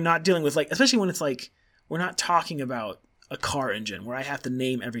 Especially when we're not dealing with, especially when it's like, we're not talking about a car engine where I have to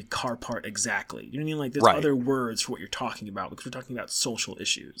name every car part exactly. You know what I mean? Like, there's other words for what you're talking about because we're talking about social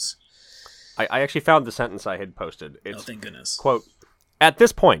issues. I actually found the sentence I had posted. It's, thank goodness. Quote, "At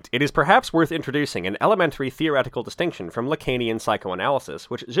this point, it is perhaps worth introducing an elementary theoretical distinction from Lacanian psychoanalysis,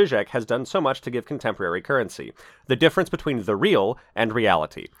 which Zizek has done so much to give contemporary currency: the difference between the real and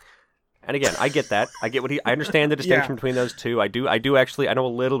reality." And again, I get that. I understand the distinction between those two. I do actually. I know a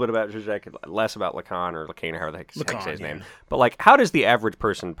little bit about Zizek, less about Lacan or Lacan, or however the heck you say his name. But like, how does the average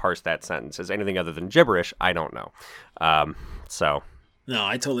person parse that sentence as anything other than gibberish? I don't know. So No,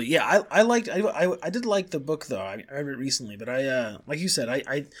 I totally, yeah, I liked, I did like the book though. I read it recently, but like you said,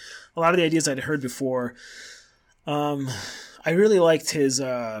 a lot of the ideas I'd heard before. Um, I really liked his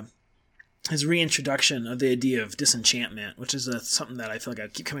reintroduction of the idea of disenchantment, which is something that I feel like I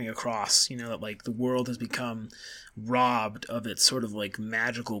keep coming across. You know, that like the world has become robbed of its sort of like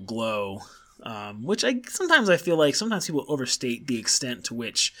magical glow, which I feel like sometimes people overstate the extent to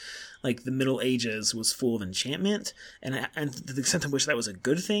which like the Middle Ages was full of enchantment, and to the extent to which that was a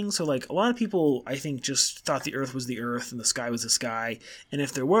good thing. So like a lot of people, I think, just thought the Earth was the Earth and the sky was the sky, and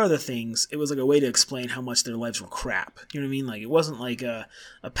if there were other things, it was like a way to explain how much their lives were crap. You know what I mean? Like it wasn't like a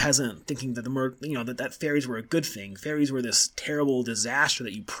peasant thinking that that fairies were a good thing. Fairies were this terrible disaster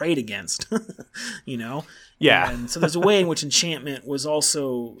that you prayed against. You know? Yeah. And so there's a way in which enchantment was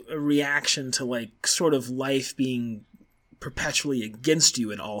also a reaction to like sort of life being perpetually against you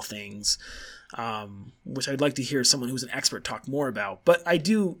in all things, which I'd like to hear someone who's an expert talk more about. But I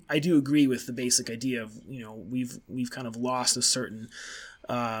do agree with the basic idea of, you know, we've kind of lost a certain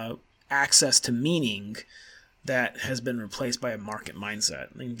access to meaning that has been replaced by a market mindset.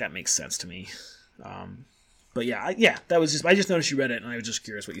 I think that makes sense to me. But yeah, that was just, I just noticed you read it and I was just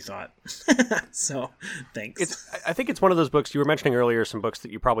curious what you thought. So thanks. I think it's one of those books you were mentioning earlier, some books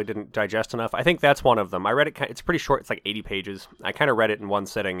that you probably didn't digest enough. I think that's one of them. I read it, it's pretty short. It's like 80 pages. I kind of read it in one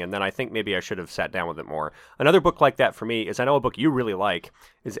sitting, and then I think maybe I should have sat down with it more. Another book like that for me is, I know a book you really like,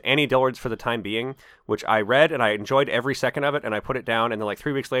 is Annie Dillard's For the Time Being, which I read and I enjoyed every second of it, and I put it down, and then like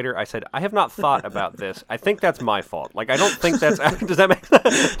 3 weeks later I said, I have not thought about this. I think that's my fault. Like, I don't think that's... Does that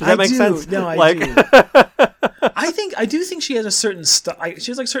make sense? No, I do. I do think she has a certain style. She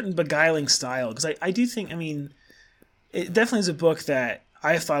has like certain beguiling style, because I do think, I mean, it definitely is a book that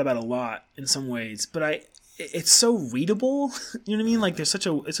I have thought about a lot in some ways, but it's so readable. You know what I mean? Like it's such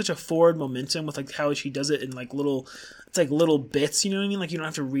a forward momentum with like how she does it in like little bits. You know what I mean? Like you don't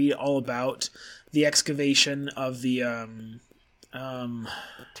have to read all about the excavation of the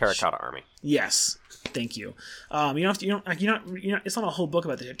Terracotta Army. Yes. Thank you. You don't have to. You're not. It's not a whole book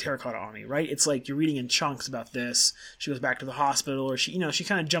about the Terracotta Army, right? It's like you're reading in chunks about this. She goes back to the hospital, or she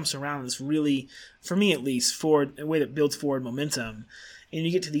kind of jumps around. This really, for me at least, a way that builds forward momentum. And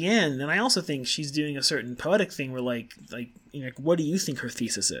you get to the end, and I also think she's doing a certain poetic thing where, like, what do you think her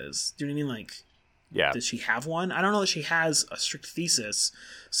thesis is? Do you know what I mean? Like, yeah, does she have one? I don't know that she has a strict thesis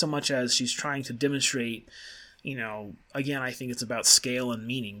so much as she's trying to demonstrate. Again, I think it's about scale and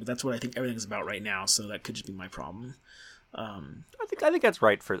meaning, but that's what I think everything's about right now. So that could just be my problem. I think that's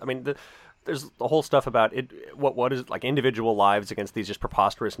right. There's the whole stuff about it. What is like individual lives against these just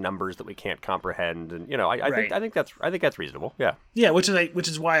preposterous numbers that we can't comprehend, and I think that's reasonable. Yeah. Yeah, which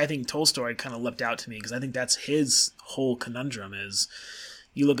is why I think Tolstoy kind of leapt out to me, because I think that's his whole conundrum is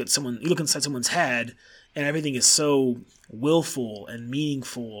you look inside someone's head, and everything is so willful and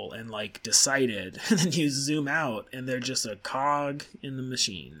meaningful and like decided, and then you zoom out and they're just a cog in the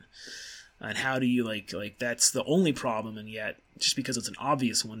machine. And how do you like that's the only problem, and yet just because it's an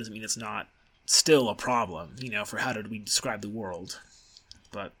obvious one doesn't mean it's not still a problem, for how did we describe the world.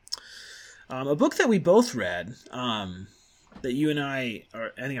 But a book that we both read, that you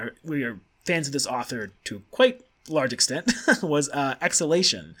and we are fans of this author to a quite large extent, was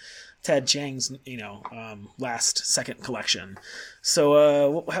Exhalation, Ted Chiang's last second collection.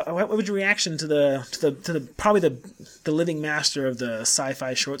 So what was your reaction to the probably the living master of the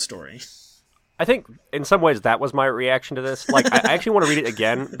sci-fi short story? I think in some ways that was my reaction to this. Like, I actually want to read it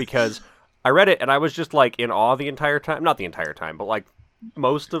again because I read it and I was just like in awe the entire time. Not the entire time, but like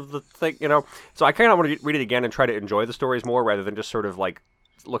most of the thing, So I kind of want to read it again and try to enjoy the stories more rather than just sort of like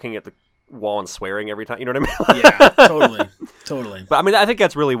looking at the wall and swearing every time. You know what I mean? Yeah, totally. But I mean, I think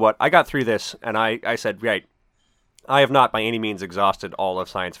that's really what I got through this, and I said, right, I have not by any means exhausted all of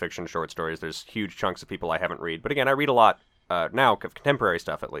science fiction short stories. There's huge chunks of people I haven't read, but again, I read a lot. Now of contemporary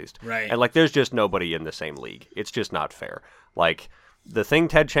stuff at least, right? And like, there's just nobody in the same league. It's just not fair. Like, the thing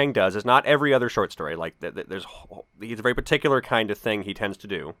Ted Chiang does is not every other short story. Like, he's a very particular kind of thing he tends to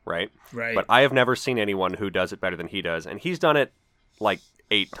do, right? Right. But I have never seen anyone who does it better than he does, and he's done it like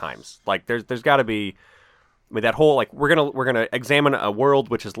 8 times. Like, there's got to be. I mean, that whole like we're gonna examine a world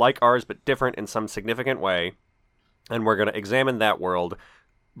which is like ours but different in some significant way, and we're gonna examine that world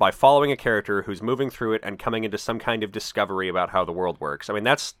by following a character who's moving through it and coming into some kind of discovery about how the world works. I mean,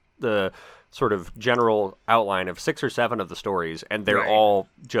 that's the sort of general outline of 6 or 7 of the stories, and they're all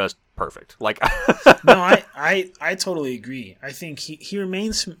just perfect. Like, no, I totally agree. I think he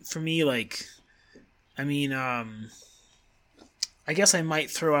remains for me like, I mean, I guess I might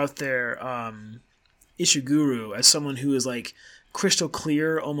throw out there Ishiguro as someone who is like crystal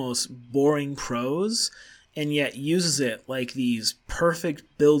clear, almost boring prose. and yet uses it like these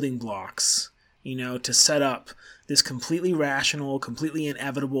perfect building blocks, to set up this completely rational, completely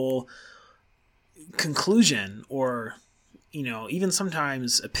inevitable conclusion, or even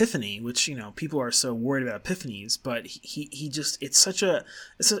sometimes epiphany, which people are so worried about epiphanies, but he just it's such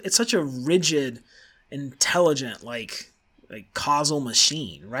a rigid, intelligent, like causal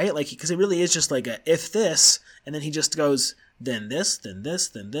machine, right? Like, because it really is just like a if this, and then he just goes then this, then this,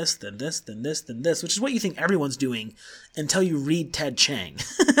 then this, then this, then this, then this, which is what you think everyone's doing until you read Ted Chiang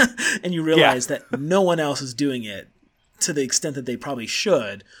and you realize that no one else is doing it to the extent that they probably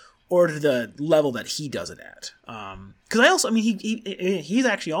should, or to the level that he does it at. Because he's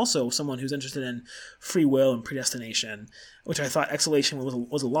actually also someone who's interested in free will and predestination, which I thought Exhalation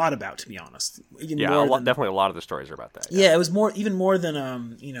was a lot about, to be honest. Definitely a lot of the stories are about that. Yeah, it was even more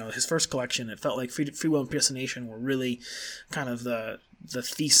than his first collection. It felt like free will and predestination were really kind of the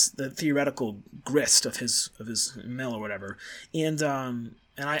theoretical grist of his mill or whatever. And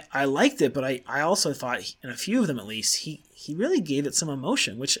I liked it, but I also thought, in a few of them at least, he really gave it some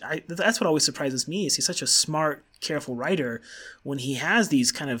emotion, which that's what always surprises me, is he's such a smart, careful writer. When he has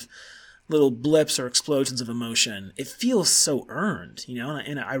these kind of little blips or explosions of emotion, it feels so earned,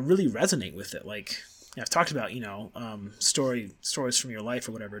 and I really resonate with it. Like, I've talked about, stories from your life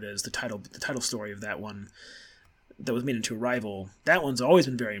or whatever it is, the title story of that one that was made into Arrival. That one's always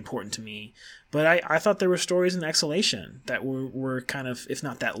been very important to me. But I thought there were stories in Exhalation that were kind of, if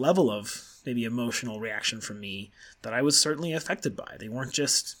not that level of maybe emotional reaction from me, that I was certainly affected by. They weren't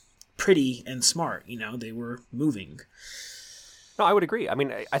just pretty and smart, they were moving. No, I would agree. I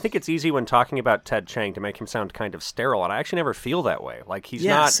mean, I think it's easy when talking about Ted Chiang to make him sound kind of sterile, and I actually never feel that way. Like, he's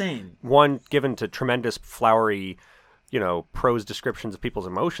not one given to tremendous flowery, prose descriptions of people's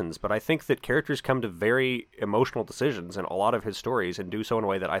emotions, but I think that characters come to very emotional decisions in a lot of his stories and do so in a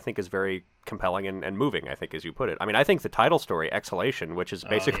way that I think is very compelling and moving, I think, as you put it. I mean, I think the title story, Exhalation, which is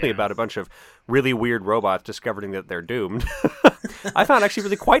basically about a bunch of really weird robots discovering that they're doomed, I found actually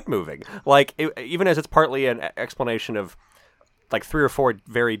really quite moving. Like, even as it's partly an explanation of like 3 or 4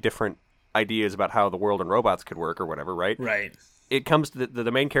 very different ideas about how the world and robots could work or whatever, right? Right. It comes to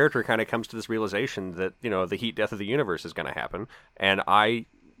the main character kind of comes to this realization that, the heat death of the universe is going to happen. And I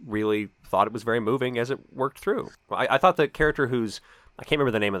really thought it was very moving as it worked through. I thought the character I can't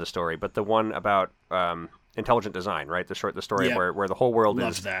remember the name of the story, but the one about intelligent design, right? The story where the whole world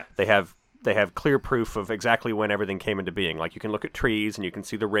Love that. They have clear proof of exactly when everything came into being. Like, you can look at trees and you can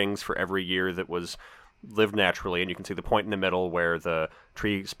see the rings for every year that was lived naturally, and you can see the point in the middle where the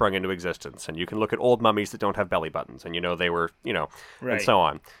tree sprung into existence, and you can look at old mummies that don't have belly buttons, and they were, right. And so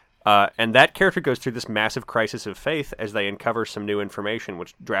on. And that character goes through this massive crisis of faith as they uncover some new information,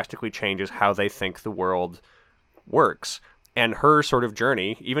 which drastically changes how they think the world works. And her sort of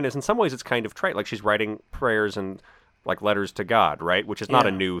journey, even as in some ways it's kind of trite, like she's writing prayers and like letters to God, right? Which is not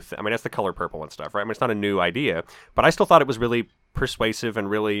a new I mean, that's the color purple and stuff, right? I mean, it's not a new idea, but I still thought it was really persuasive and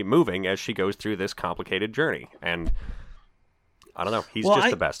really moving as she goes through this complicated journey. And I don't know, he's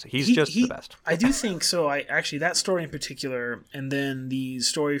the best. He's the best. I do think so. I actually, that story in particular, and then the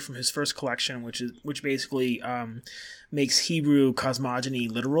story from his first collection, which basically makes Hebrew cosmogony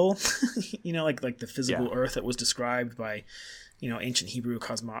literal, like the physical earth that was described by ancient Hebrew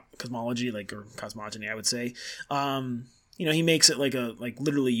cosmology, or cosmogony, I would say. He makes it like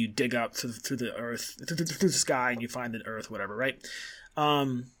literally you dig up through the earth, through the sky, and you find the earth, whatever, right?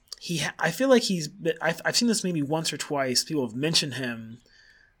 I feel like I've seen this maybe once or twice. People have mentioned him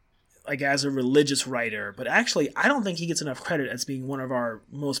like as a religious writer, but actually I don't think he gets enough credit as being one of our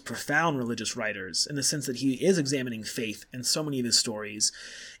most profound religious writers, in the sense that he is examining faith in so many of his stories.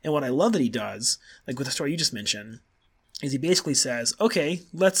 And what I love that he does, like with the story you just mentioned, is he basically says, okay,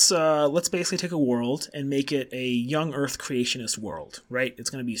 let's basically take a world and make it a young Earth creationist world, right? It's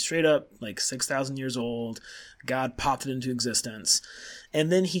going to be straight up like 6,000 years old. God popped it into existence.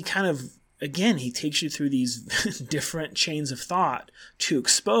 And then he kind of, again, he takes you through these different chains of thought to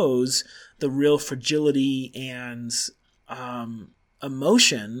expose the real fragility and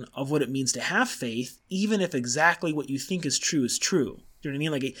emotion of what it means to have faith, even if exactly what you think is true is true. You know what I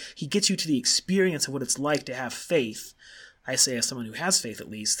mean? Like, he gets you to the experience of what it's like to have faith. I say as someone who has faith, at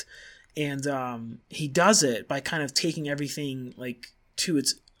least. And he does it by kind of taking everything like to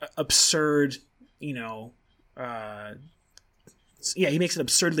its absurd, he makes it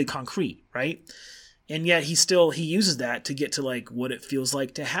absurdly concrete, right? And yet he uses that to get to like what it feels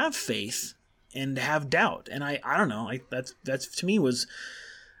like to have faith and to have doubt. And I don't know, that's to me was,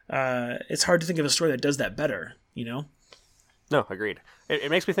 it's hard to think of a story that does that better, No, agreed.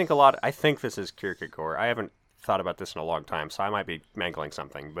 It makes me think a lot. I think this is Kierkegaard. I haven't thought about this in a long time, so I might be mangling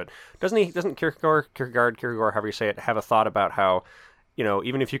something. But doesn't Kierkegaard, however you say it, have a thought about how,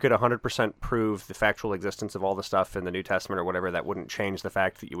 even if you could 100% prove the factual existence of all the stuff in the New Testament or whatever, that wouldn't change the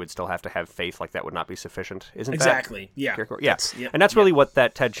fact that you would still have to have faith, like that would not be sufficient? Isn't exactly. that Yeah. Kierkegaard? Yeah. And that's really what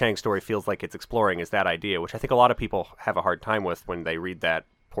that Ted Chiang story feels like it's exploring, is that idea, which I think a lot of people have a hard time with when they read that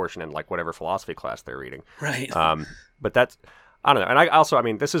portion in like whatever philosophy class they're reading. Right. But that's, I don't know. And I also,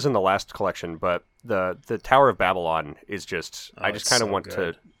 this is in the last collection, but the Tower of Babylon is just, I just kind of want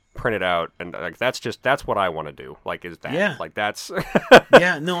to print it out, and like that's what I want to do. Like, is that? Yeah. Like that's.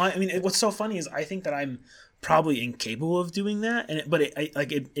 Yeah. No. What's so funny is I think that I'm probably incapable of doing that, but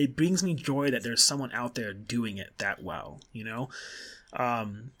it brings me joy that there's someone out there doing it that well.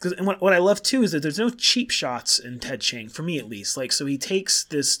 Because what I love too is that there's no cheap shots in Ted Chiang, for me at least. Like, so he takes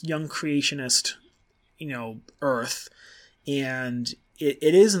this young creationist, Earth, and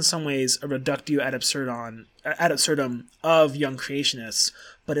it is in some ways a reductio ad absurdum of young creationists,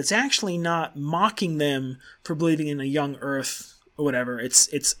 but it's actually not mocking them for believing in a young Earth or whatever.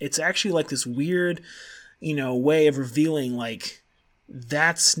 It's actually like this weird, way of revealing like,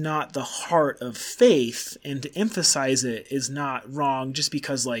 that's not the heart of faith, and to emphasize it is not wrong just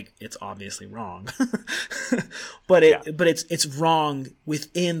because like it's obviously wrong. but it's wrong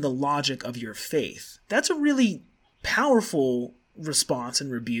within the logic of your faith. That's a really powerful response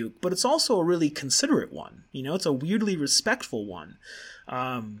and rebuke, but it's also a really considerate one. It's a weirdly respectful one.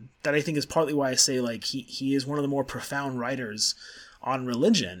 That I think is partly why I say like he is one of the more profound writers on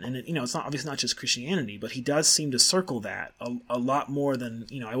religion, and it's not obviously not just Christianity, but he does seem to circle that a lot more than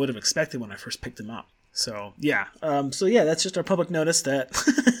I would have expected when I first picked him up. So yeah, that's just our public notice that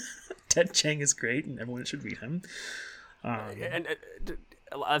Ted Chiang is great and everyone should read him. And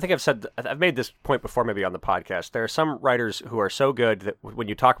I think I've made this point before, maybe on the podcast. There are some writers who are so good that when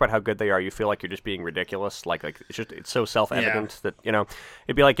you talk about how good they are, you feel like you're just being ridiculous. Like it's so self-evident that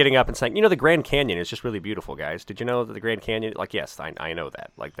it'd be like getting up and saying, the Grand Canyon is just really beautiful, guys. Did you know that the Grand Canyon? Like, yes, I know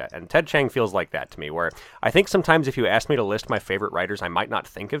that, like that. And Ted Chiang feels like that to me. Where I think sometimes if you asked me to list my favorite writers, I might not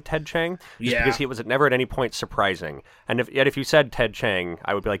think of Ted Chiang, just because he was never at any point surprising. And if you said Ted Chiang,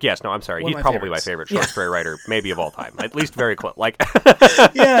 I would be like, yes, no, I'm sorry, he's probably my favorite short story writer, maybe of all time, at least very close. Like.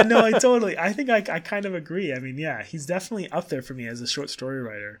 Yeah, no, I think I kind of agree. He's definitely up there for me as a short story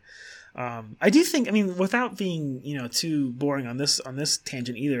writer. I do think, without being, too boring on this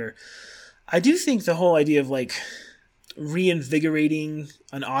tangent either, I do think the whole idea of like reinvigorating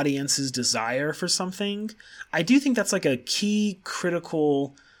an audience's desire for something, I do think that's like a key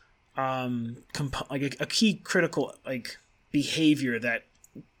critical, a key critical like behavior that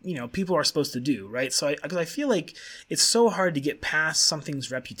people are supposed to do, right? So because I feel like it's so hard to get past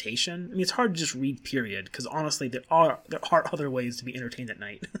something's reputation. It's hard to just read, period, because honestly, there are other ways to be entertained at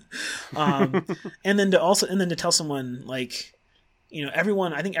night. and then to tell someone like,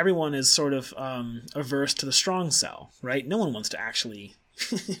 I think everyone is sort of averse to the strong sell, right? No one wants to actually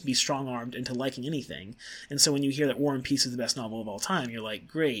be strong-armed into liking anything. And so when you hear that War and Peace is the best novel of all time, you're like,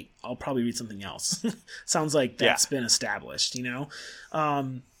 great, I'll probably read something else. Sounds like that's been established,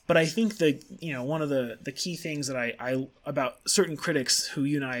 But I think that, one of the key things that I about certain critics who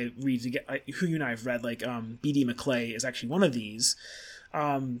you and I have read, like B.D. McClay is actually one of these.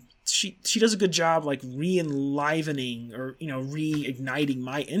 She does a good job like re-enlivening or reigniting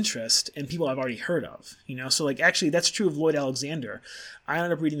my interest in people I've already heard of. So like actually that's true of Lloyd Alexander. I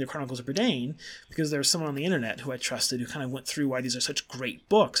ended up reading the Chronicles of Burdane because there was someone on the internet who I trusted who kind of went through why these are such great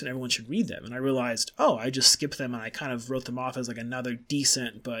books and everyone should read them. And I realized, I just skipped them and I kind of wrote them off as like another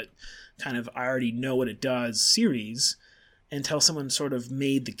decent but kind of I already know what it does series until someone sort of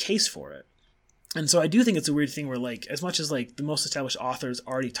made the case for it. And so I do think it's a weird thing where, like, as much as, like, the most established authors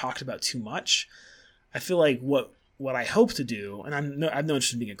already talked about too much, I feel like what I hope to do, and I have no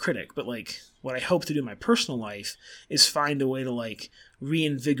interest in being a critic, but, like, what I hope to do in my personal life is find a way to, like,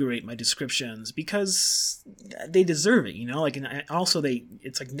 reinvigorate my descriptions because they deserve it, Like, and also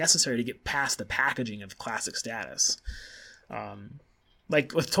it's, like, necessary to get past the packaging of classic status.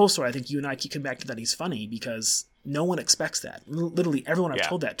 Like, with Tolstoy, I think you and I keep coming back to that he's funny because no one expects that. Literally everyone I've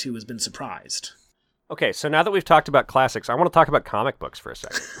told that to has been surprised. Okay, so now that we've talked about classics, I want to talk about comic books for a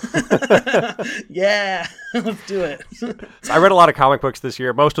second. Yeah, let's do it. So I read a lot of comic books this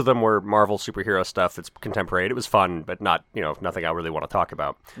year. Most of them were Marvel superhero stuff that's contemporary. It was fun, but not, nothing I really want to talk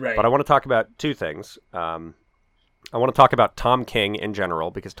about. Right. But I want to talk about two things. I want to talk about Tom King in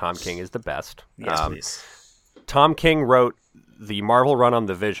general, because Tom King is the best. Yes, please. Tom King wrote the Marvel run on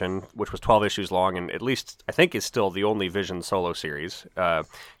The Vision, which was 12 issues long, and at least I think is still the only Vision solo series.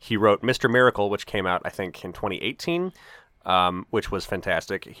 He wrote Mr. Miracle, which came out, I think, in 2018. which was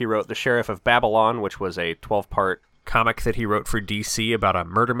fantastic. He wrote The Sheriff of Babylon, which was a 12-part comic that he wrote for DC about a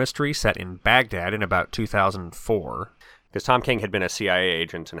murder mystery set in Baghdad in about 2004. Because Tom King had been a CIA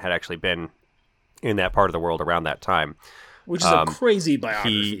agent and had actually been in that part of the world around that time. Which is a crazy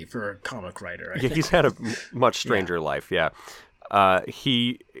biography for a comic writer, I think. He's had a much stranger life, yeah.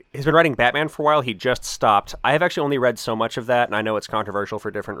 He has been writing Batman for a while. He just stopped. I have actually only read so much of that, and I know it's controversial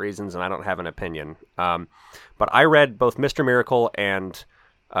for different reasons, and I don't have an opinion. But I read both Mr. Miracle and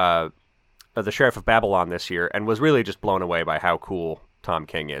The Sheriff of Babylon this year, and was really just blown away by how cool Tom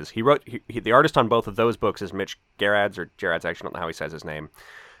King is. The artist on both of those books is Mitch Gerads, or Gerads, I actually don't know how he says his name.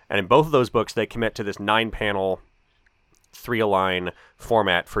 And in both of those books, they commit to this 9-panel 3-line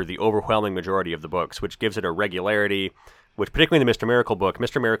format for the overwhelming majority of the books, which gives it a regularity, which particularly in the Mr. Miracle book,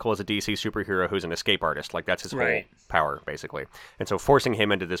 Mr. Miracle is a DC superhero who's an escape artist. Like, that's his whole power, basically. And so forcing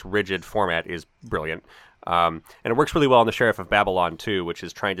him into this rigid format is brilliant. And it works really well in The Sheriff of Babylon, too, which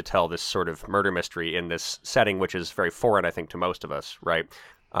is trying to tell this sort of murder mystery in this setting, which is very foreign, I think, to most of us, right?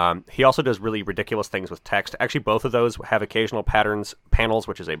 He also does really ridiculous things with text. Actually, both of those have occasional panels,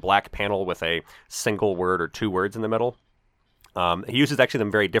 which is a black panel with a single word or 2 words in the middle. He uses actually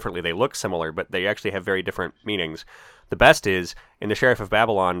them very differently. They look similar, but they actually have very different meanings. The best is, in The Sheriff of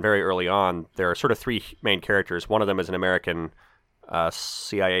Babylon, very early on, there are sort of 3 main characters. One of them is an American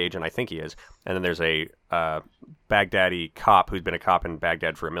CIA agent, I think he is. And then there's a Baghdadi cop who's been a cop in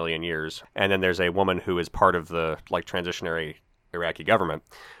Baghdad for 1,000,000 years. And then there's a woman who is part of the transitionary Iraqi government.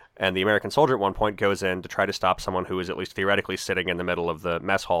 And the American soldier at one point goes in to try to stop someone who is at least theoretically sitting in the middle of the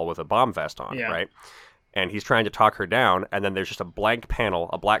mess hall with a bomb vest on, right? And he's trying to talk her down, and then there's just a black panel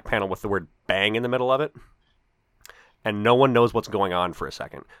with the word bang in the middle of it. And no one knows what's going on for a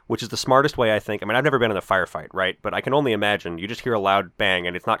second, which is the smartest way, I think. I mean, I've never been in a firefight, right? But I can only imagine you just hear a loud bang,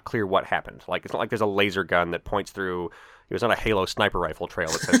 and it's not clear what happened. Like, it's not like there's a laser gun that points through. It was on a Halo sniper rifle trail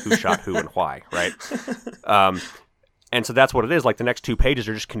that says who shot who and why, right? And so that's what it is. Like, the next 2 pages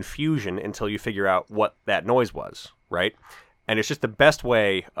are just confusion until you figure out what that noise was, right? And it's just the best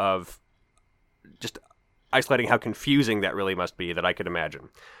way of just isolating how confusing that really must be that I could imagine.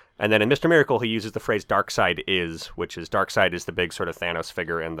 And then in Mr. Miracle, he uses the phrase Darkseid is, which is Darkseid is the big sort of Thanos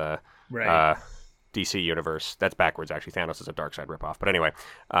figure in the DC universe. That's backwards, actually. Thanos is a Darkseid ripoff. But anyway,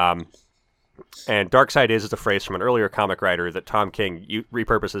 and Darkseid is a phrase from an earlier comic writer that Tom King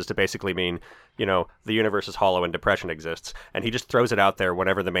repurposes to basically mean, the universe is hollow and depression exists. And he just throws it out there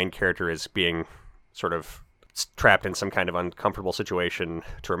whenever the main character is being sort of trapped in some kind of uncomfortable situation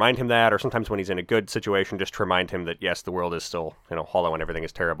to remind him that, or sometimes when he's in a good situation just to remind him that, yes, the world is still, hollow and everything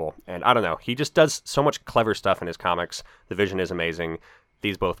is terrible. And I don't know, he just does so much clever stuff in his comics. The Vision is amazing.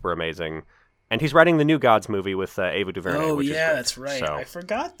 These both were amazing. And he's writing the New Gods movie with Ava DuVernay. Which is great. That's right. So. I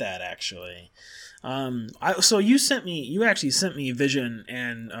forgot that, actually. So you actually sent me Vision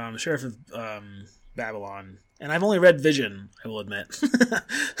and Sheriff of Babylon, and I've only read Vision, I will admit.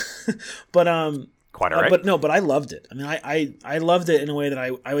 But quite all right. But I loved it. I mean, I loved it in a way that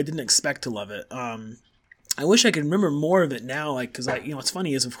I didn't expect to love it. I wish I could remember more of it now, like, because what's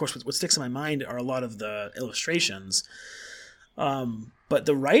funny is, of course, what sticks in my mind are a lot of the illustrations. But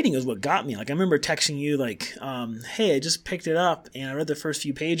the writing is what got me. Like, I remember texting you, like, hey, I just picked it up and I read the first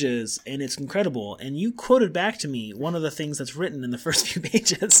few pages and it's incredible. And you quoted back to me one of the things that's written in the first few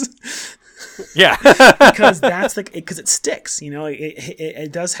pages. Yeah. Because because it sticks,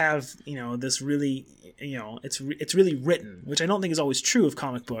 it does have, this really, it's really written, which I don't think is always true of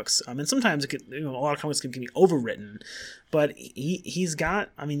comic books. And sometimes a lot of comics can be overwritten, but he's got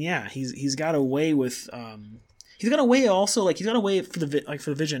a way with, he's got a way also, like, he's got a way for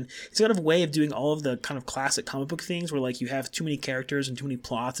the Vision. He's got a way of doing all of the kind of classic comic book things where, like, you have too many characters and too many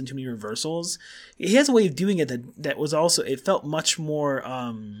plots and too many reversals. He has a way of doing it that was also, it felt much more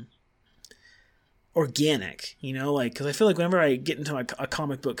organic, because I feel like whenever I get into a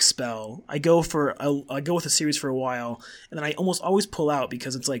comic book spell, I go with a series for a while, and then I almost always pull out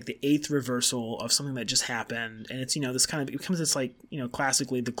because it's like the 8th reversal of something that just happened, and it's this kind of, it becomes this, like,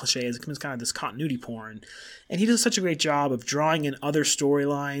 classically the cliche is, it becomes kind of this continuity porn, and he does such a great job of drawing in other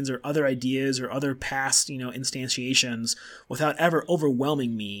storylines or other ideas or other past instantiations without ever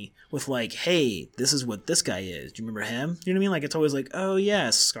overwhelming me with, like, hey, this is what this guy is. Do you remember him? You know what I mean? Like, it's always like, oh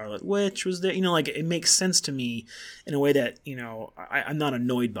yes, Scarlet Witch was there. Like, it makes sense to me in a way that I'm not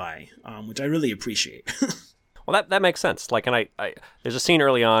annoyed by, which I really appreciate. Well, that makes sense. Like, and I there's a scene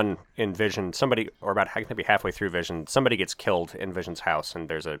early on in Vision, somebody, or about maybe halfway through Vision, somebody gets killed in Vision's house, and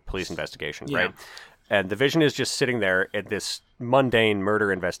there's a police investigation, right? And the Vision is just sitting there at this mundane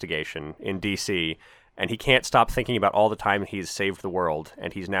murder investigation in D.C., and he can't stop thinking about all the time he's saved the world,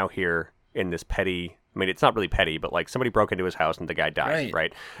 and he's now here in this petty I mean, it's not really petty, but like somebody broke into his house and the guy died,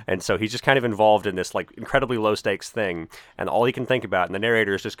 right? And so he's just kind of involved in this like incredibly low stakes thing, and all he can think about, and the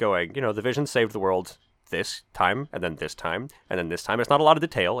narrator is just going, you know, the Vision saved the world this time, and then this time, and then this time. It's not a lot of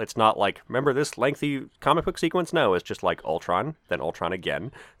detail. It's not like, remember this lengthy comic book sequence? No, it's just like Ultron, then Ultron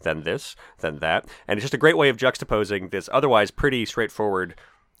again, then this, then that. And it's just a great way of juxtaposing this otherwise pretty straightforward,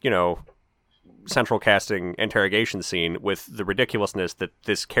 you know, central casting interrogation scene with the ridiculousness that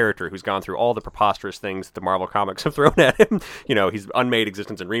this character who's gone through all the preposterous things that the Marvel comics have thrown at him, you know, he's unmade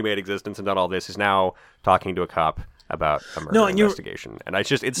existence and remade existence and done all this, is now talking to a cop about a murder investigation. And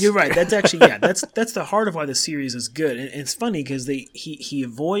you're right. That's actually, yeah, that's the heart of why the series is good. And it's funny because he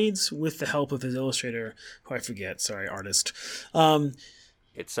avoids, with the help of his illustrator, who I forget, artist.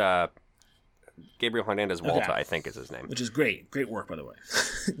 It's Gabriel Hernandez Walta, I think is his name. Which is great work, by the way,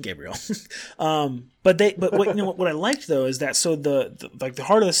 Gabriel. But what I liked though is that the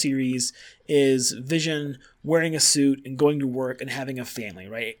heart of the series is Vision wearing a suit and going to work and having a family,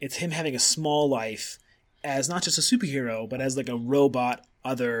 right? It's him having a small life as not just a superhero, but as like a robot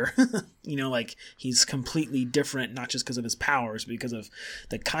other, like he's completely different, not just because of his powers, but because of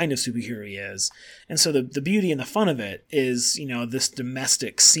the kind of superhero he is. And so the beauty and the fun of it is, this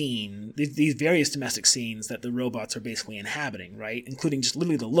domestic scene, these various domestic scenes that the robots are basically inhabiting, right? Including just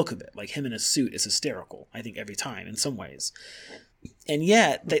literally the look of it, like him in a suit is hysterical, I think, every time in some ways. And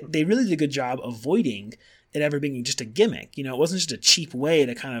yet they really did a good job avoiding it ever being just a gimmick. It wasn't just a cheap way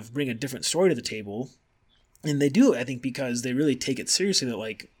to kind of bring a different story to the table. And they do, I think, because they really take it seriously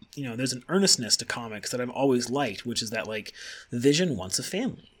that, there's an earnestness to comics that I've always liked, which is that, Vision wants a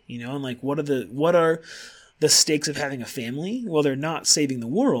family, and, what are the stakes of having a family? Well, they're not saving the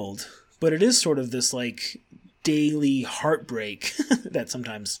world, but it is sort of this, daily heartbreak that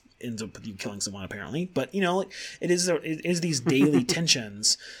sometimes ends up with you killing someone, apparently. But, it is these daily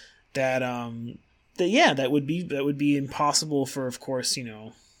tensions that would be impossible for, of course,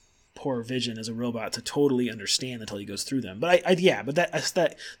 poor Vision as a robot to totally understand until he goes through them. But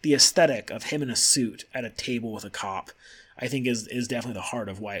the aesthetic of him in a suit at a table with a cop, I think is definitely the heart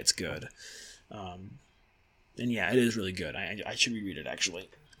of why it's good. And yeah, it is really good. I should reread it, actually.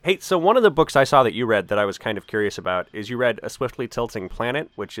 Hey, so one of the books I saw that you read that I was kind of curious about is you read A Swiftly Tilting Planet,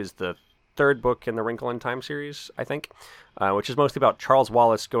 which is the third book in the Wrinkle in Time series, I think, which is mostly about Charles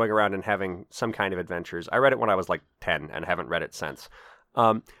Wallace going around and having some kind of adventures. I read it when I was 10 and haven't read it since.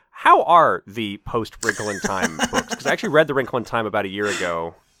 How are the post-Wrinkle in Time books? Because I actually read The Wrinkle in Time about a year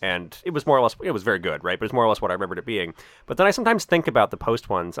ago, and it was more or less, it was very good, right? But it's more or less what I remembered it being. But then I sometimes think about the post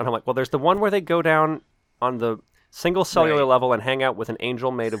ones, and I'm like, well, there's the one where they go down on the single cellular level and hang out with an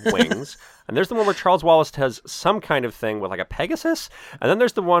angel made of wings. And there's the one where Charles Wallace has some kind of thing with a Pegasus. And then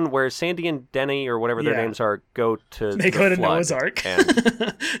there's the one where Sandy and Denny, or whatever their names are, go to Noah's Ark.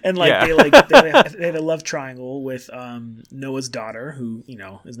 And, they had a love triangle with Noah's daughter, who,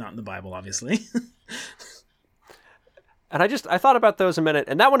 is not in the Bible, obviously. And I thought about those a minute,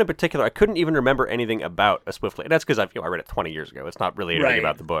 and that one in particular, I couldn't even remember anything about A Swiftly. And that's because I read it 20 years ago. It's not really anything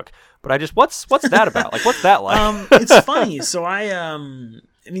about the book. But what's that about? What's that like? It's funny. So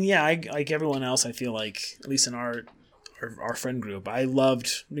like everyone else, I feel like, at least in our friend group, I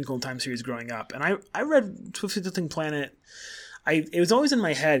loved Wrinkle in Time series growing up. And I read Swiftly Tilting Planet. It was always in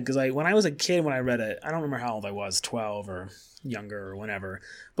my head, because when I was a kid when I read it, I don't remember how old I was, 12 or younger or whenever.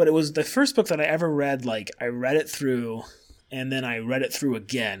 But it was the first book that I ever read, I read it through, and then I read it through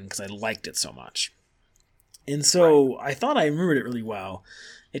again because I liked it so much. And so I thought I remembered it really well.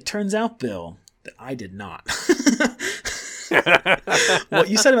 It turns out, Bill, that I did not. What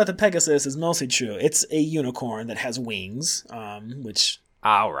you said about the Pegasus is mostly true. It's a unicorn that has wings, which...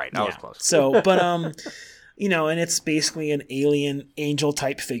 Oh, right. That was close. So, but... and it's basically an alien angel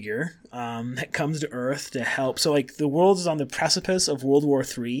type figure that comes to Earth to help. So the world is on the precipice of World War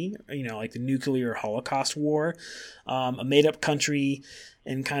III, the nuclear Holocaust war, a made up country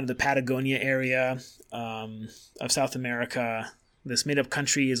in kind of the Patagonia area of South America. This made up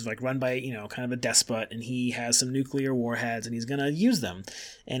country is run by, kind of a despot, and he has some nuclear warheads and he's going to use them.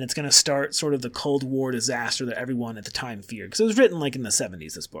 And it's going to start sort of the Cold War disaster that everyone at the time feared. Because it was written in the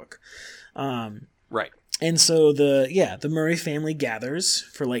 70s, this book. Right. And so the Murray family gathers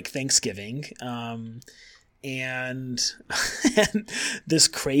for Thanksgiving, and this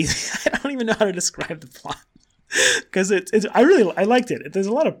crazy, I don't even know how to describe the plot, because I liked it. There's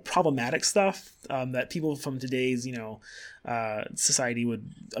a lot of problematic stuff that people from today's society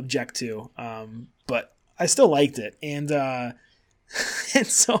would object to, but I still liked it, and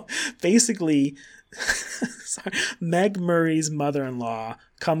so basically. Sorry. Meg Murray's mother-in-law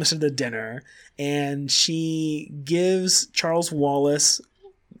comes to the dinner, and she gives Charles Wallace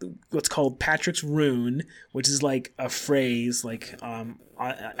what's called Patrick's Rune, which is like a phrase like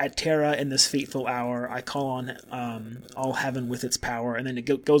at Terra in this fateful hour, I call on all heaven with its power, and then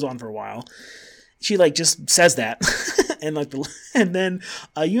it goes on for a while. She like just says that, and then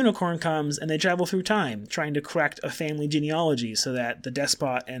a unicorn comes and they travel through time, trying to correct a family genealogy so that the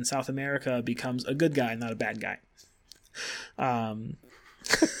despot in South America becomes a good guy, not a bad guy.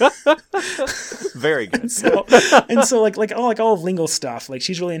 Very good. and so like all of Lingo's stuff, like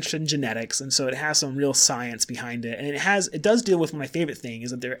she's really interested in genetics, and so it has some real science behind it, and it does deal with my favorite thing is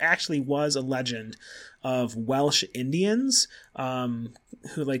that there actually was a legend of Welsh Indians,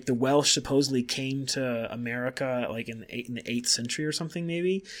 who like the Welsh supposedly came to America like in the 8th century or something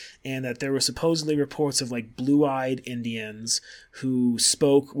maybe, and that there were supposedly reports of like blue-eyed Indians who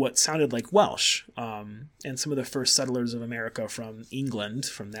spoke what sounded like Welsh, and some of the first settlers of America from England,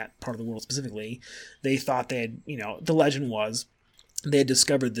 from that part of the world specifically, they thought they had, the legend was they had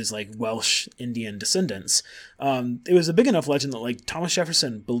discovered this like Welsh Indian descendants. It was a big enough legend that like Thomas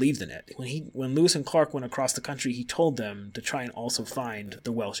Jefferson believed in it. When Lewis and Clark went across the country, he told them to try and also find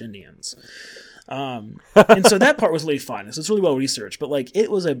the Welsh Indians. And so that part was really fun. So it's really well researched, but like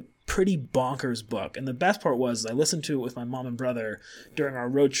it was a pretty bonkers book. And the best part was I listened to it with my mom and brother during our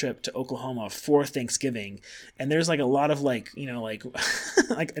road trip to Oklahoma for Thanksgiving. And there's like a lot of like, like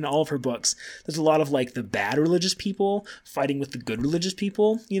like in all of her books, there's a lot of like the bad religious people fighting with the good religious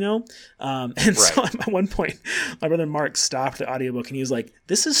people, and so at one point my brother Mark stopped the audiobook and he was like,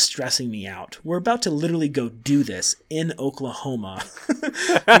 this is stressing me out. We're about to literally go do this in Oklahoma,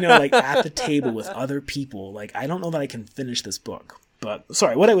 like at the table with other people. Like, I don't know that I can finish this book. But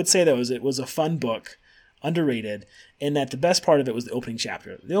sorry, what I would say though is it was a fun book, underrated, and that the best part of it was the opening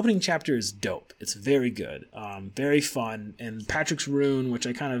chapter. The opening chapter is dope. It's very good, very fun. And Patrick's Rune, which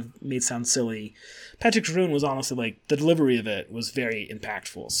I kind of made sound silly, Patrick's Rune was honestly like the delivery of it was very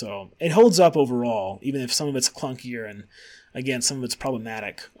impactful. So it holds up overall, even if some of it's clunkier and again some of it's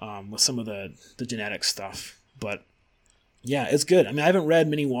problematic with some of the genetic stuff. But yeah, it's good. I mean, I haven't read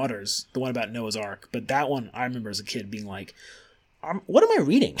Many Waters, the one about Noah's Ark, but that one I remember as a kid being like, what am I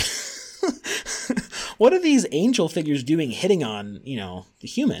reading? What are these angel figures doing hitting on, the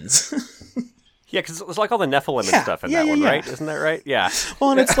humans? Yeah, because it's like all the Nephilim and stuff in that one, right? Isn't that right? Yeah.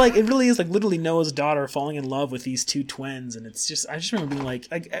 Well, and it's like, it really is like literally Noah's daughter falling in love with these two twins. And it's just, I just remember being like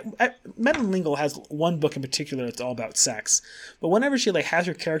Madeline Lingle has one book in particular that's all about sex. But whenever she like has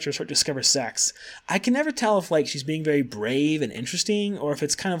her characters start to discover sex, I can never tell if like she's being very brave and interesting or if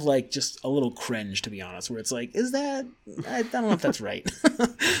it's kind of like just a little cringe, to be honest, where it's like, is that, I don't know if that's right.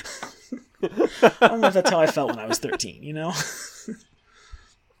 I don't know if that's how I felt when I was 13,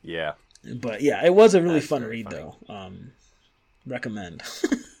 Yeah. But yeah, it was a really fun read, though. Recommend.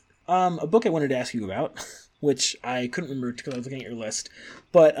 A book I wanted to ask you about, which I couldn't remember because I was looking at your list,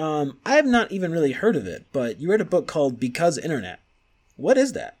 but I have not even really heard of it. But you read a book called Because Internet. What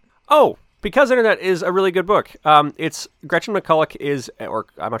is that? Oh, Because Internet is a really good book. It's Gretchen McCulloch or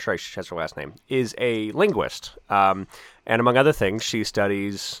I'm not sure she has her last name, is a linguist, and among other things, she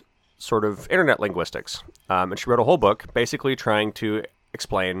studies sort of internet linguistics, and she wrote a whole book basically trying to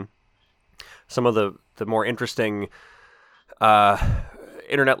explain some of the more interesting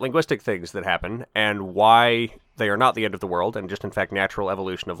internet linguistic things that happen and why they are not the end of the world and just, in fact, natural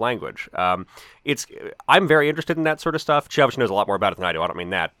evolution of language. I'm very interested in that sort of stuff. She obviously knows a lot more about it than I do. I don't mean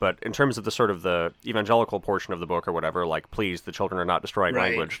that. But in terms of the sort of the evangelical portion of the book or whatever, like, please, the children are not destroying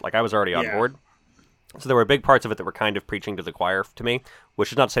language, like, I was already on board. So there were big parts of it that were kind of preaching to the choir to me,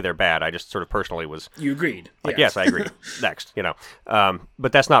 which is not to say they're bad. I just sort of personally was... You agreed. Like, yes, I agree. Next,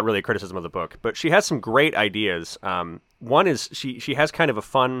 But that's not really a criticism of the book. But she has some great ideas. One is she has kind of a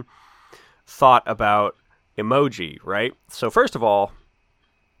fun thought about emoji, right? So first of all,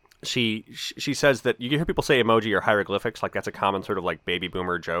 she says that you hear people say emoji or hieroglyphics, like that's a common sort of like baby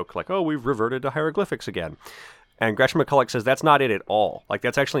boomer joke, like, oh, we've reverted to hieroglyphics again. And Gretchen McCulloch says that's not it at all. Like,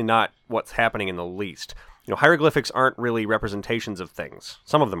 that's actually not what's happening in the least. Hieroglyphics aren't really representations of things.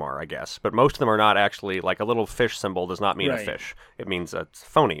 Some of them are, I guess. But most of them are not actually, like a little fish symbol does not mean a fish. It means a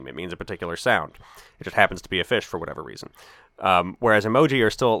phoneme. It means a particular sound. It just happens to be a fish for whatever reason. Whereas emoji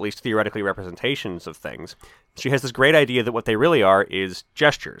are still at least theoretically representations of things. She has this great idea that what they really are is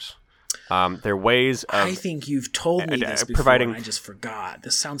gestures. They're ways of... I think you've told me this before, and I just forgot.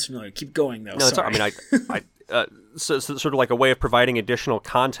 This sounds familiar. Keep going, though. No, sorry. So sort of like a way of providing additional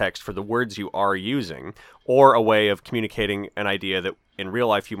context for the words you are using, or a way of communicating an idea that in real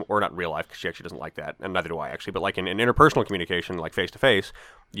life, or not in real life, because she actually doesn't like that, and neither do I actually, but like in interpersonal communication, like face-to-face,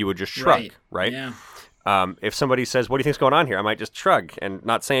 you would just shrug, right? Yeah. If somebody says, "What do you think's going on here?" I might just shrug and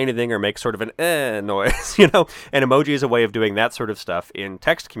not say anything or make sort of an noise, you know. And emoji is a way of doing that sort of stuff in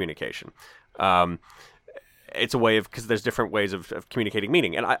text communication. It's a way of, because there's different ways of communicating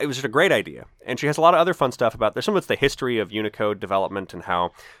meaning. And it was just a great idea. And she has a lot of other fun stuff about, there's some of it's the history of Unicode development and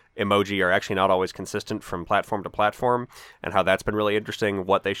how emoji are actually not always consistent from platform to platform, and how that's been really interesting,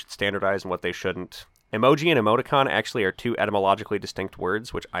 what they should standardize and what they shouldn't. Emoji and emoticon actually are two etymologically distinct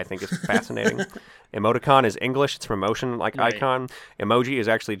words, which I think is fascinating. Emoticon is English, it's from emotion, like right. Icon. Emoji is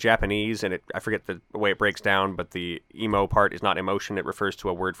actually Japanese, and I forget the way it breaks down, but the emo part is not emotion, it refers to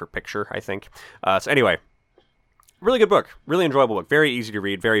a word for picture, I think. So anyway, really good book, really enjoyable book, very easy to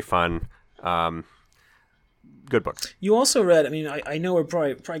read, very fun. Good book. You also read, I mean, I know we're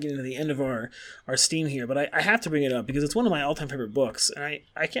probably getting to the end of our steam here, but I have to bring it up because it's one of my all-time favorite books. And I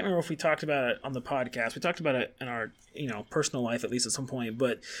can't remember if we talked about it on the podcast. We talked about it in our personal life, at least at some point.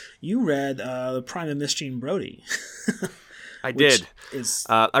 But you read The Prime of Miss Jean Brodie. I did.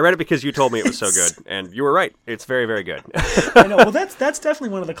 I read it because you told me it was so good, and you were right. It's very, very good. I know. Well, that's definitely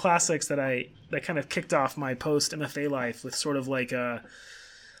one of the classics that kind of kicked off my post-MFA life with sort of like a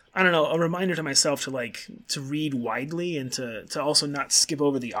reminder to myself to read widely and to also not skip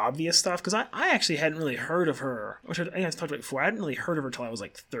over the obvious stuff. Because I actually hadn't really heard of her, which I think I've talked about before. I hadn't really heard of her until I was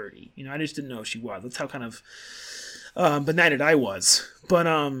like 30. I just didn't know who she was. That's how kind of benighted I was. But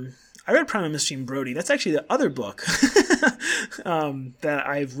I read Prime of Miss Jean Brodie. That's actually the other book that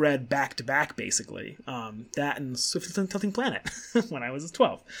I've read back to back, basically. That and Swift and Tilting Planet when I was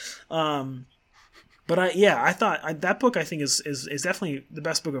 12. But I thought that book I think is definitely the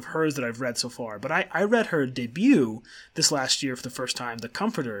best book of hers that I've read so far. But I read her debut this last year for the first time, The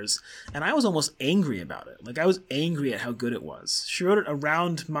Comforters, and I was almost angry about it. Like I was angry at how good it was. She wrote it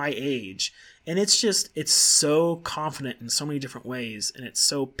around my age, and it's so confident in so many different ways, and it's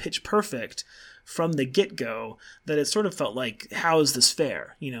so pitch perfect from the get-go that it sort of felt like, how is this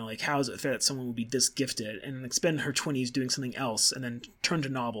fair? Like how is it fair that someone would be this gifted and spend her 20s doing something else and then turn to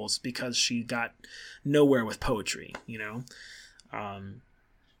novels because she got nowhere with poetry,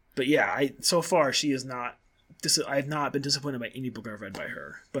 But yeah, so far she is not. I have not been disappointed by any book I've read by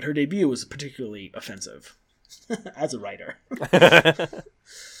her. But her debut was particularly offensive as a writer.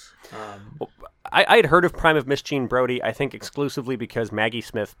 I had heard of Prime of Miss Jean Brodie, I think exclusively because Maggie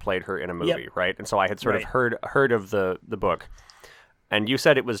Smith played her in a movie, yep. Right? And so I had sort of heard of the book. And you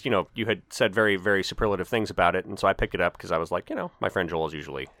said it was, you had said very, very superlative things about it, and so I picked it up because I was like, my friend Joel is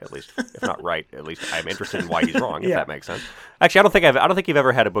usually, at least, if not right, at least I'm interested in why he's wrong, if that makes sense. Actually, I don't think you've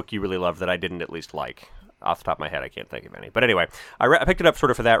ever had a book you really loved that I didn't at least like. Off the top of my head, I can't think of any. But anyway, I picked it up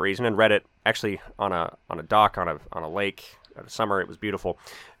sort of for that reason and read it actually on a dock on a lake in the summer. It was beautiful,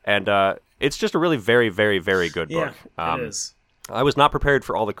 and it's just a really very, very, very good book. It is. I was not prepared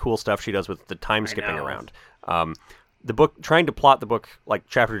for all the cool stuff she does with the time skipping around. The book, trying to plot the book like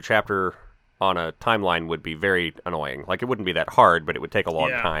chapter to chapter on a timeline would be very annoying. Like it wouldn't be that hard, but it would take a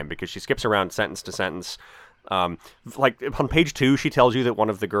long time because she skips around sentence to sentence. Like on page 2, she tells you that one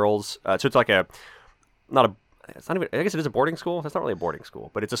of the girls. So it's like it's not even. I guess it is a boarding school. It's not really a boarding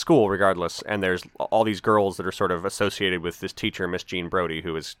school, but it's a school regardless. And there's all these girls that are sort of associated with this teacher, Miss Jean Brodie,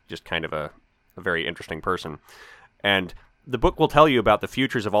 who is just kind of a very interesting person. And the book will tell you about the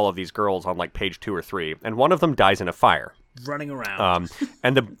futures of all of these girls on like page 2 or 3, and one of them dies in a fire. Running around.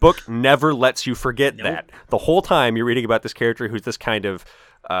 And the book never lets you forget that. The whole time you're reading about this character who's this kind of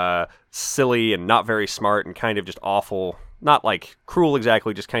silly and not very smart and kind of just awful. Not like cruel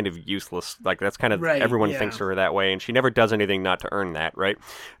exactly, just kind of useless. Like that's kind of everyone thinks of her that way, and she never does anything not to earn that, right?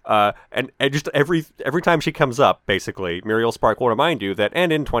 And just every time she comes up, basically, Muriel Spark will remind you that,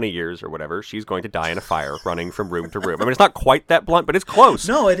 and in 20 years or whatever, she's going to die in a fire, running from room to room. I mean, it's not quite that blunt, but it's close.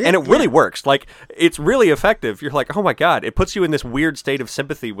 No, it is, and it really works. Like it's really effective. You're like, oh my god, it puts you in this weird state of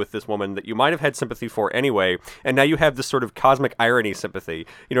sympathy with this woman that you might have had sympathy for anyway, and now you have this sort of cosmic irony sympathy.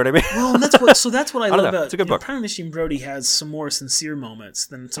 You know what I mean? Well, and that's what I love about. It's a good book. Prime Miss Jean Brodie has some more sincere moments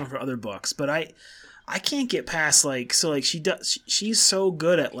than some of her other books, but I can't get past she's so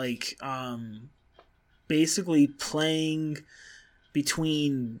good at basically playing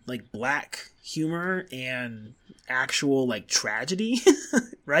between like black humor and actual like tragedy,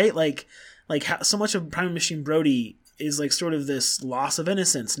 right? Like how so much of Prime Miss Jean Brodie is like sort of this loss of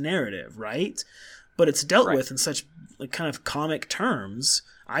innocence narrative, right? But it's dealt with in such like kind of comic terms.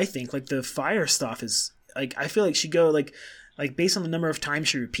 I think like the fire stuff is like, I feel like she go like based on the number of times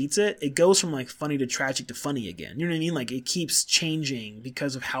she repeats it, it goes from like funny to tragic to funny again. You know what I mean? Like it keeps changing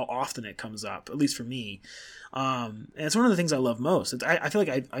because of how often it comes up, at least for me. And it's one of the things I love most. I feel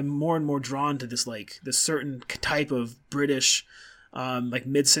like I'm more and more drawn to this certain type of British like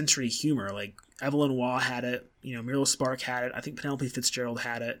mid-century humor. Like Evelyn Waugh had it, Muriel Spark had it. I think Penelope Fitzgerald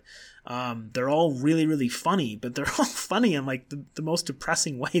had it. They're all really, really funny, but they're all funny in like the most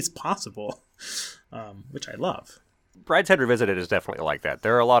depressing ways possible, which I love. Brideshead Revisited is definitely like that.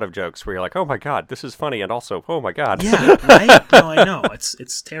 There are a lot of jokes where you're like, oh my god, this is funny, and also, oh my god. Yeah, right? No, I know.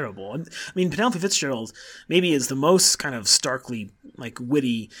 It's terrible. I mean, Penelope Fitzgerald maybe is the most kind of starkly, like,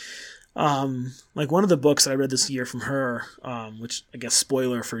 witty. Like one of the books that I read this year from her, which I guess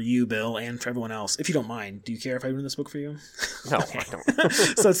spoiler for you, Bill, and for everyone else, if you don't mind. Do you care if I read this book for you? No, okay. I don't.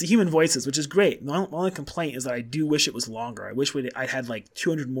 So it's The Human Voices, which is great. My only complaint is that I do wish it was longer. I wish I'd had like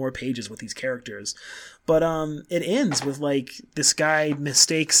 200 more pages with these characters. But it ends with like this guy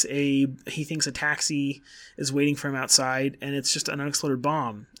he thinks a taxi is waiting for him outside, and it's just an unexploded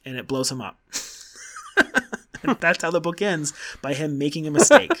bomb, and it blows him up. That's how the book ends, by him making a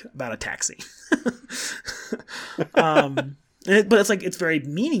mistake about a taxi. But it's like, it's very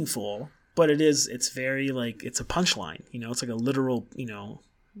meaningful, but it's very like, it's a punchline, it's like a literal,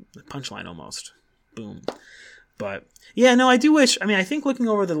 punchline almost. Boom. But yeah, no, I do wish, I think looking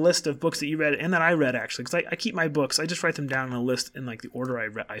over the list of books that you read and that I read actually, because I keep my books, I just write them down on a list in like the order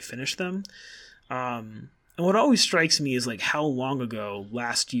I finish them. And what always strikes me is like how long ago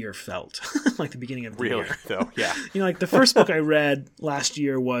last year felt, like the beginning of the year. Really, though, yeah. Like the first book I read last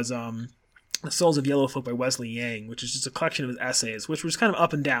year was The Souls of Yellow Folk by Wesley Yang, which is just a collection of his essays, which was kind of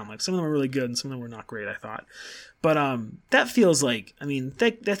up and down. Like some of them were really good and some of them were not great, I thought. But that feels like,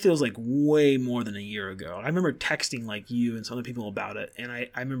 that feels like way more than a year ago. I remember texting like you and some other people about it, and I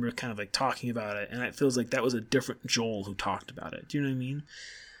remember kind of like talking about it, and it feels like that was a different Joel who talked about it. Do you know what I mean?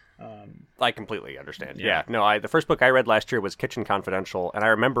 I completely understand. Yeah. No, the first book I read last year was Kitchen Confidential, and I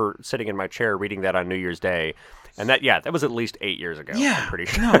remember sitting in my chair reading that on New Year's Day, and that was at least 8 years ago. Yeah, I'm pretty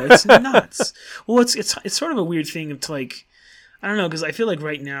sure. No, it's nuts. Well, it's sort of a weird thing to like, I don't know, because I feel like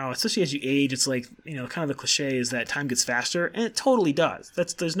right now, especially as you age, it's like, kind of the cliche is that time gets faster, and it totally does.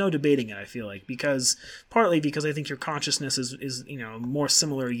 There's no debating it, I feel like, partly because I think your consciousness is more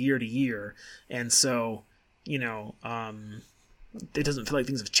similar year to year, and so, it doesn't feel like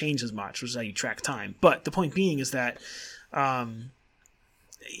things have changed as much, which is how you track time. But the point being is that as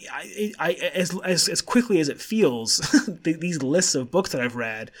quickly as it feels, these lists of books that I've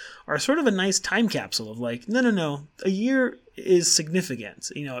read are sort of a nice time capsule of like, no, a year is significant.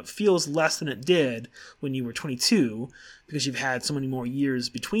 It feels less than it did when you were 22 because you've had so many more years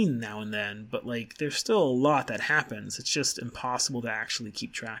between now and then. But like, there's still a lot that happens. It's just impossible to actually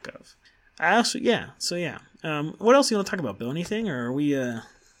keep track of. What else do you want to talk about, Bill? Anything, or are we out?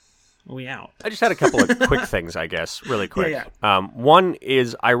 I just had a couple of quick things, I guess, really quick. Yeah. One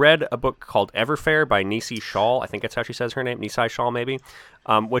is I read a book called Everfair by Nisi Shawl. I think that's how she says her name, Nisi Shawl, maybe,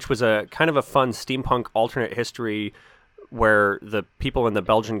 which was a kind of a fun steampunk alternate history where the people in the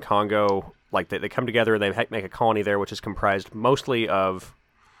Belgian Congo, like they come together and they make a colony there, which is comprised of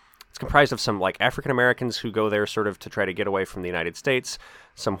some like African Americans who go there sort of to try to get away from the United States,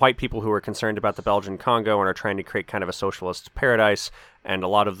 some white people who are concerned about the Belgian Congo and are trying to create kind of a socialist paradise, and a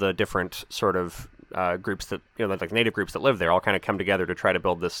lot of the different sort of groups that, like native groups that live there all kind of come together to try to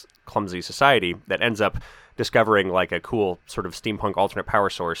build this clumsy society that ends up discovering like a cool sort of steampunk alternate power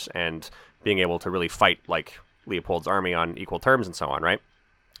source and being able to really fight like Leopold's army on equal terms and so on, right?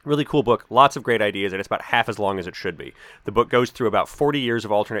 Really cool book, lots of great ideas, and it's about half as long as it should be. The book goes through about 40 years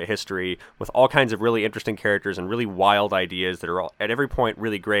of alternate history with all kinds of really interesting characters and really wild ideas that are all, at every point,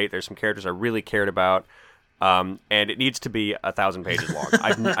 really great. There's some characters I really cared about, and it needs to be 1,000 pages long.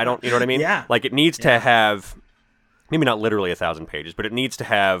 I don't, you know what I mean? Yeah. Like, it needs to have, maybe not literally 1,000 pages, but it needs to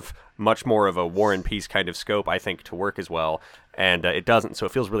have much more of a War and Peace kind of scope, I think, to work as well, and it doesn't, so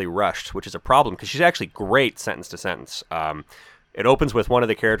it feels really rushed, which is a problem, because she's actually great sentence to sentence. It opens with one of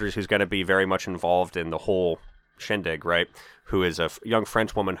the characters who's going to be very much involved in the whole shindig, right? Who is a young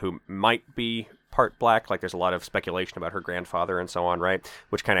French woman who might be part black. Like, there's a lot of speculation about her grandfather and so on, right?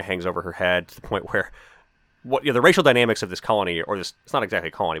 Which kind of hangs over her head to the point where the racial dynamics of this colony, or this, it's not exactly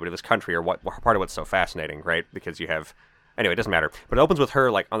a colony, but of this country, are part of what's so fascinating, right? Because you have, anyway, it doesn't matter. But it opens with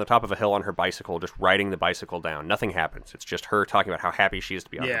her, like, on the top of a hill on her bicycle, just riding the bicycle down. Nothing happens. It's just her talking about how happy she is to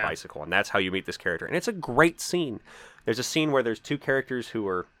be on the bicycle. And that's how you meet this character. And it's a great scene. There's a scene where there's two characters who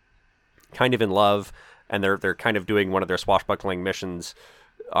are kind of in love, and they're kind of doing one of their swashbuckling missions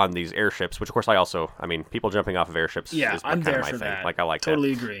on these airships, which of course people jumping off of airships is I'm kind there of my for thing. that. Like, I like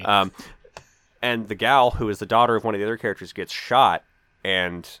totally that. agree. And the gal, who is the daughter of one of the other characters, gets shot,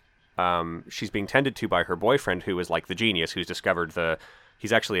 and she's being tended to by her boyfriend, who is like the genius, who's discovered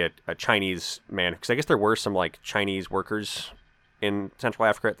he's actually a Chinese man, because I guess there were some like Chinese workers in Central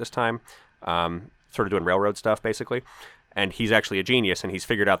Africa at this time, sort of doing railroad stuff, basically. and he's actually a genius, and he's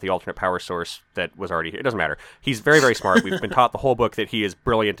figured out the alternate power source that was already here. It doesn't matter. He's very, very smart. We've been taught the whole book that he is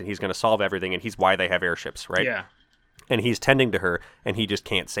brilliant, and he's going to solve everything, and he's why they have airships, right? Yeah. And he's tending to her, and he just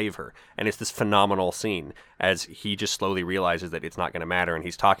can't save her. And it's this phenomenal scene as he just slowly realizes that it's not going to matter, and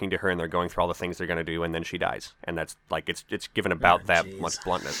he's talking to her, and they're going through all the things they're going to do, and then she dies. And that's like it's given about much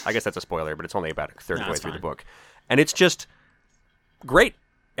bluntness. I guess that's a spoiler, but it's only about a third of the way through the book. And it's just great.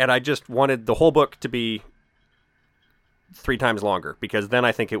 And I just wanted the whole book to be 3 times longer, because then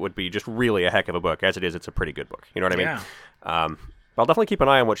I think it would be just really a heck of a book. As it is, it's a pretty good book. You know what I mean? Yeah. I'll definitely keep an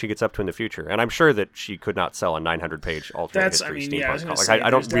eye on what she gets up to in the future, and I'm sure that she could not sell a 900-page alternate history steampunk comic. I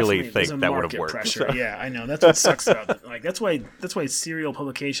don't really think that would have worked. So. Yeah, I know. That's what sucks about it. Like that's why serial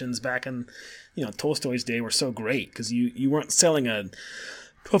publications back in Tolstoy's day were so great, because you weren't selling a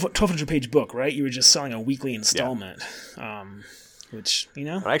 1,200-page book, right? You were just selling a weekly installment. Yeah. Which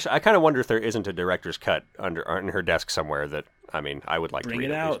actually, I kind of wonder if there isn't a director's cut on her desk somewhere that I would like to read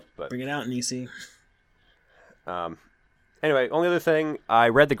it out. Bring it out, Nisi. Anyway, only other thing, I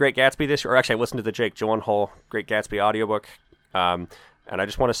read The Great Gatsby this year, or actually I listened to the Jake Gyllenhaal Great Gatsby audiobook, and I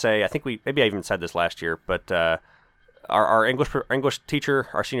just want to say, I think maybe I even said this last year, but our English teacher,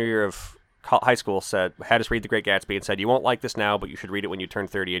 our senior year of high school, had us read The Great Gatsby and said, you won't like this now, but you should read it when you turn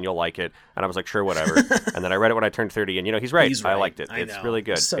 30 and you'll like it. And I was like, sure, whatever. And then I read it when I turned 30, and he's right. I liked it. It's really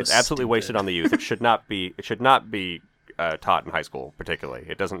good. It's absolutely wasted on the youth. It should not be taught in high school, particularly.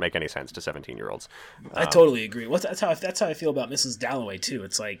 It doesn't make any sense to 17-year-olds. I totally agree. That's how I feel about Mrs. Dalloway too.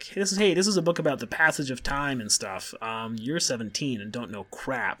 It's like this is a book about the passage of time and stuff. You're 17 and don't know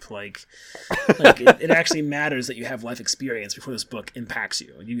crap. Like it actually matters that you have life experience before this book impacts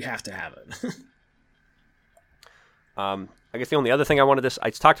you. You have to have it. I guess the only other thing I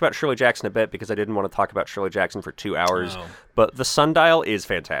talked about Shirley Jackson a bit because I didn't want to talk about Shirley Jackson for 2 hours. Oh. But The Sundial is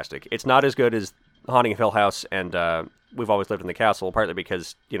fantastic. It's not as good as Haunting of Hill House and We've Always Lived in the Castle, partly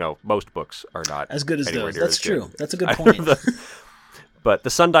because, most books are not as good as those. That's true. Good. That's a good point. But The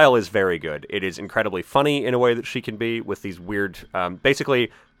Sundial is very good. It is incredibly funny in a way that she can be, with these weird...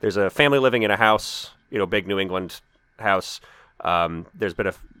 basically, there's a family living in a house, big New England house. There's been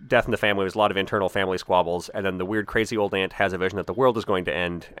a death in the family. There's a lot of internal family squabbles. And then the weird, crazy old aunt has a vision that the world is going to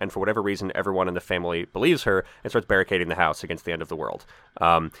end. And for whatever reason, everyone in the family believes her and starts barricading the house against the end of the world.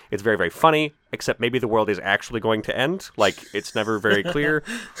 It's very, very funny, except maybe the world is actually going to end. Like, it's never very clear.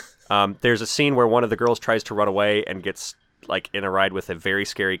 There's a scene where one of the girls tries to run away and gets in a ride with a very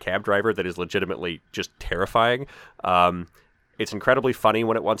scary cab driver that is legitimately just terrifying. It's incredibly funny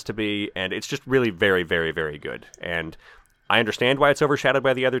when it wants to be, and it's just really very, very, very good. And I understand why it's overshadowed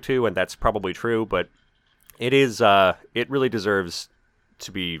by the other two, and that's probably true, but it is. It really deserves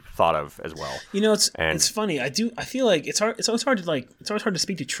to be thought of as well. It's funny. I feel like it's hard. It's always hard to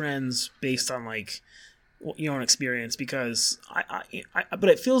speak to trends based on your own experience, because but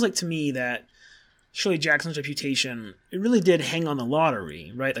it feels like to me that Shirley Jackson's reputation, it really did hang on the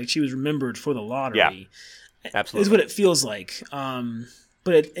lottery, right? Like, she was remembered for the lottery. Yeah, absolutely. Is what it feels like.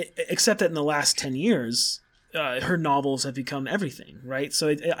 But except that in the last 10 years. Her novels have become everything, right?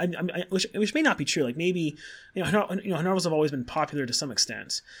 So which may not be true. Like, maybe her novels have always been popular to some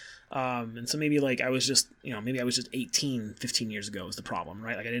extent, and so maybe I was just 18, 15 years ago was the problem,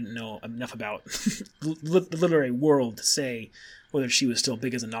 right? Like, I didn't know enough about the literary world to say whether she was still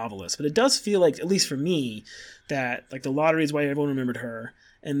big as a novelist. But it does feel like, at least for me, that the lottery is why everyone remembered her.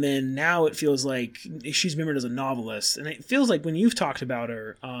 And then now it feels like she's remembered as a novelist, and it feels like when you've talked about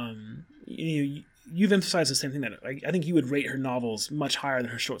her, you've emphasized the same thing, that I think you would rate her novels much higher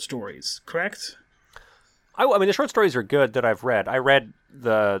than her short stories, correct? I mean, the short stories are good that I've read.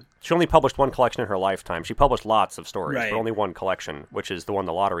 She only published one collection in her lifetime. She published lots of stories, right, but only one collection, which is the one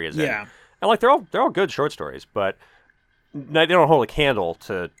The Lottery is in. And they're all good short stories, but they don't hold a candle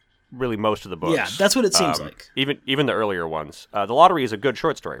to really most of the books. Yeah, that's what it seems like. Even the earlier ones. The Lottery is a good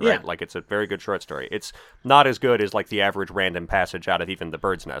short story, right? Yeah. It's a very good short story. It's not as good as the average random passage out of even The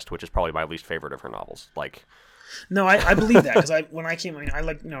Bird's Nest, which is probably my least favorite of her novels. No, I believe that, because when I came,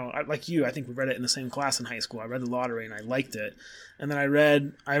 like you, I think we read it in the same class in high school. I read The Lottery and I liked it, and then I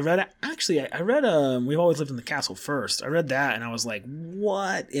read We've Always Lived in the Castle first. I read that and I was like,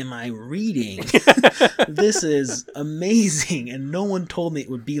 what am I reading? This is amazing, and no one told me it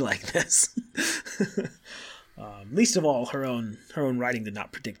would be like this. Least of all, her own writing did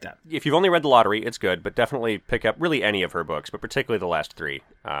not predict that. If you've only read The Lottery, it's good, but definitely pick up really any of her books, but particularly the last 3.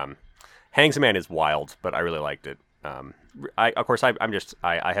 Hangs a Man is wild, but I really liked it. I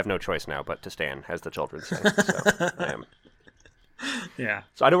have no choice now but to stan, as the children say. So I am. Yeah.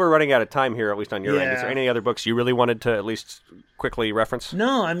 So I know we're running out of time here, at least on your end. Is Yeah. there any other books you really wanted to at least quickly reference?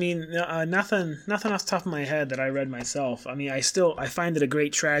 No, I mean nothing off the top of my head that I read myself. I mean, I find it a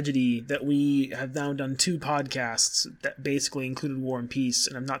great tragedy that we have now done 2 podcasts that basically included War and Peace,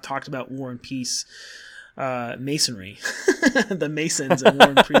 and I've not talked about War and Peace masonry. The Masons and War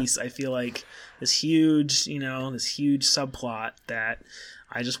and Peace, I feel like this huge subplot that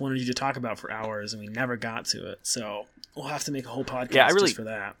I just wanted you to talk about for hours, and we never got to it. So we'll have to make a whole podcast just for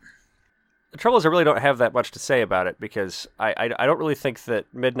that. The trouble is I really don't have that much to say about it because I don't really think that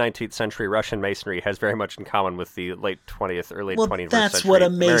mid-19th century Russian masonry has very much in common with the late 20th or late 21st that's century what a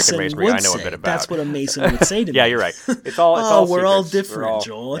American Mason masonry would I know say. a bit about. That's what a Mason would say to me. Yeah, you're right. It's all we're all secrets. different,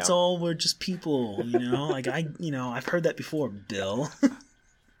 Joel. Yeah. We're just people, Like I've heard that before, Bill.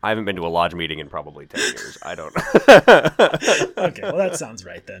 I haven't been to a lodge meeting in probably 10 years. I don't know. Okay, well that sounds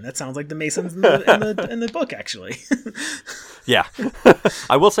right then. That sounds like the Masons in the book, actually. Yeah.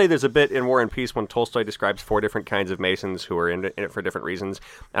 I will say there's a bit in War and Peace when Tolstoy describes 4 different kinds of Masons who are in it for different reasons.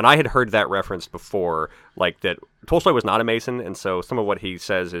 And I had heard that referenced before, like that Tolstoy was not a Mason, and so some of what he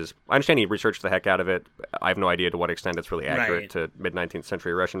says is, I understand he researched the heck out of it. I have no idea to what extent it's really accurate to mid-19th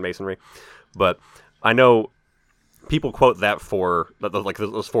century Russian Masonry. But I know people quote that for like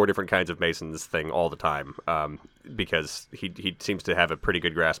those 4 different kinds of Masons thing all the time, because he seems to have a pretty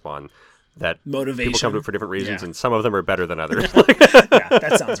good grasp on that. Motivation. People come to it for different reasons, and some of them are better than others. Yeah,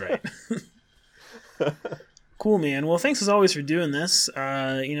 that sounds right. Cool, man. Well, thanks as always for doing this.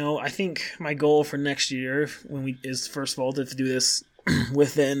 I think my goal for next year is first of all to do this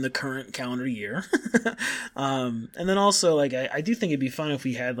within the current calendar year. And then also, like, I do think it'd be fun if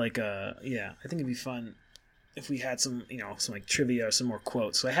we had I think it'd be fun if we had some like trivia or some more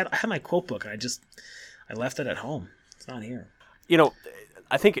quotes. So I had my quote book, and I left it at home. It's not here.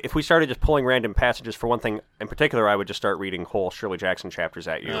 I think if we started just pulling random passages, for one thing in particular, I would just start reading whole Shirley Jackson chapters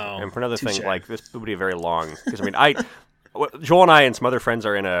at you. Oh, and for another touche. thing, like, this would be very long. Because, Joel and I and some other friends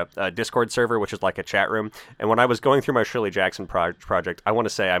are in a Discord server, which is like a chat room. And when I was going through my Shirley Jackson project, I want to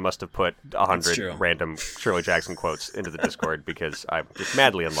say I must have put 100 random Shirley Jackson quotes into the Discord because I'm just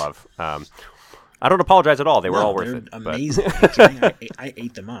madly in love. I don't apologize at all. They were all worth it. Amazing. I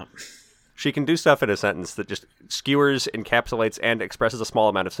ate them up. She can do stuff in a sentence that just skewers, encapsulates, and expresses a small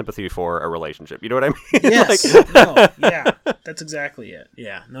amount of sympathy for a relationship. You know what I mean? Yes. Yeah. That's exactly it.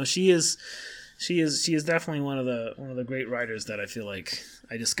 Yeah. No, she is definitely one of the great writers that I feel like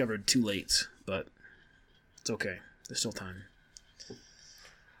I discovered too late, but it's okay. There's still time.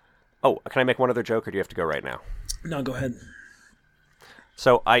 Oh, can I make one other joke, or do you have to go right now? No, go ahead.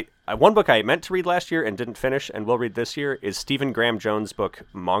 So one book I meant to read last year and didn't finish and will read this year is Stephen Graham Jones' book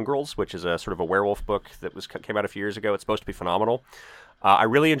Mongrels, which is a sort of a werewolf book that came out a few years ago. It's supposed to be phenomenal. I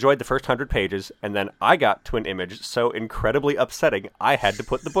really enjoyed the first 100 pages, and then I got to an image so incredibly upsetting, I had to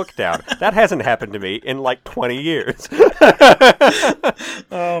put the book down. That hasn't happened to me in like 20 years. It's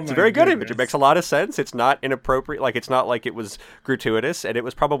a very good image. It makes a lot of sense. It's not inappropriate. Like, it's not like it was gratuitous, and it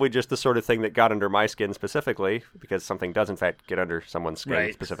was probably just the sort of thing that got under my skin specifically, because something does, in fact, get under someone's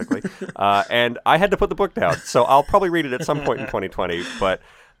skin specifically. And I had to put the book down. So I'll probably read it at some point in 2020, but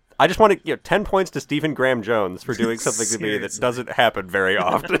I just want to 10 points to Stephen Graham Jones for doing something to me that doesn't happen very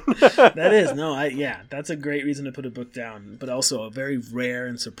often. That is that's a great reason to put a book down, but also a very rare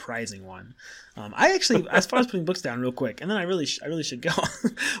and surprising one. I actually, as far as putting books down real quick, and then I really should go,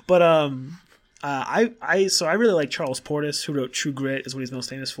 but I really like Charles Portis, who wrote True Grit, is what he's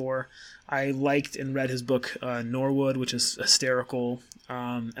most famous for. I liked and read his book Norwood, which is hysterical.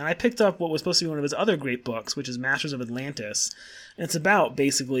 And I picked up what was supposed to be one of his other great books, which is Masters of Atlantis. And it's about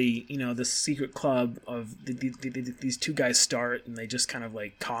basically, this secret club of these 2 guys start, and they just kind of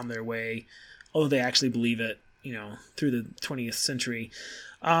like con their way, although they actually believe it, through the 20th century.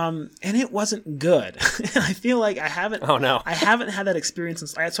 And it wasn't good. And I feel like I haven't had that experience.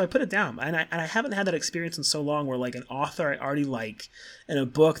 So I put it down, and I haven't had that experience in so long where like an author I already like and a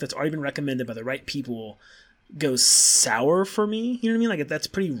book that's already been recommended by the right people goes sour for me. You know what I mean? Like, that's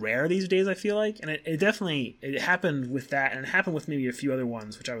pretty rare these days, I feel like. And it definitely happened with that, and it happened with maybe a few other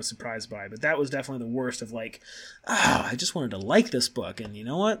ones, which I was surprised by. But that was definitely the worst of like, I just wanted to like this book, and you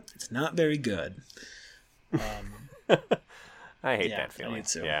know what? It's not very good. I hate that feeling. I need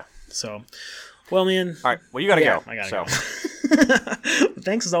to. Yeah. So, well, man. All right. Well, you got to go. I got to go.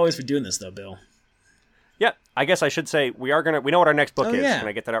 Thanks as always for doing this, though, Bill. Yeah. I guess I should say we know what our next book is. Yeah. Can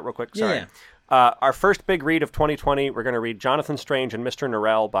I get that out real quick? Sorry. Yeah. Our first big read of 2020, we're going to read Jonathan Strange and Mr.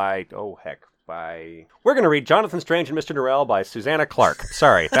 Norrell We're going to read Jonathan Strange and Mr. Norrell by Susanna Clark.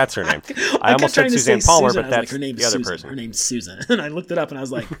 Sorry, that's her name. I almost said Suzanne Palmer, Susan. but that's her name's the other Susan. person. Her name's Susan. And I looked it up, and I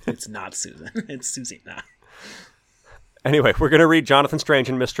was like, it's not Susan. It's Susanna. Anyway, we're going to read Jonathan Strange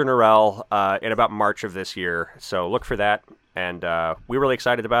and Mr. Norrell in about March of this year, so look for that. And we're really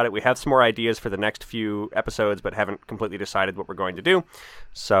excited about it. We have some more ideas for the next few episodes, but haven't completely decided what we're going to do.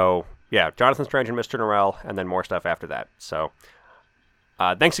 So, yeah, Jonathan Strange and Mr. Norrell, and then more stuff after that. So,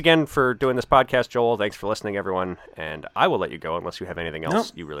 thanks again for doing this podcast, Joel. Thanks for listening, everyone. And I will let you go unless you have anything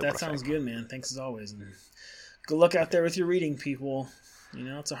else you really want to say. That sounds good, man. Thanks as always. And good luck out there with your reading, people. You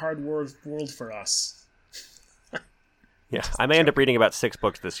know, it's a hard world for us. Yeah, I may end up reading about 6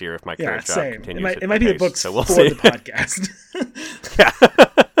 books this year if my current job continues. It might be the books so we'll for see. the podcast. Yeah.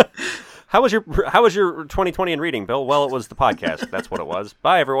 How was your 2020 in reading, Bill? Well, it was the podcast. That's what it was.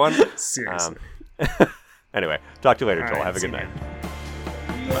 Bye, everyone. Seriously. Anyway, talk to you later, Joel. Right, have a good you, night. Man.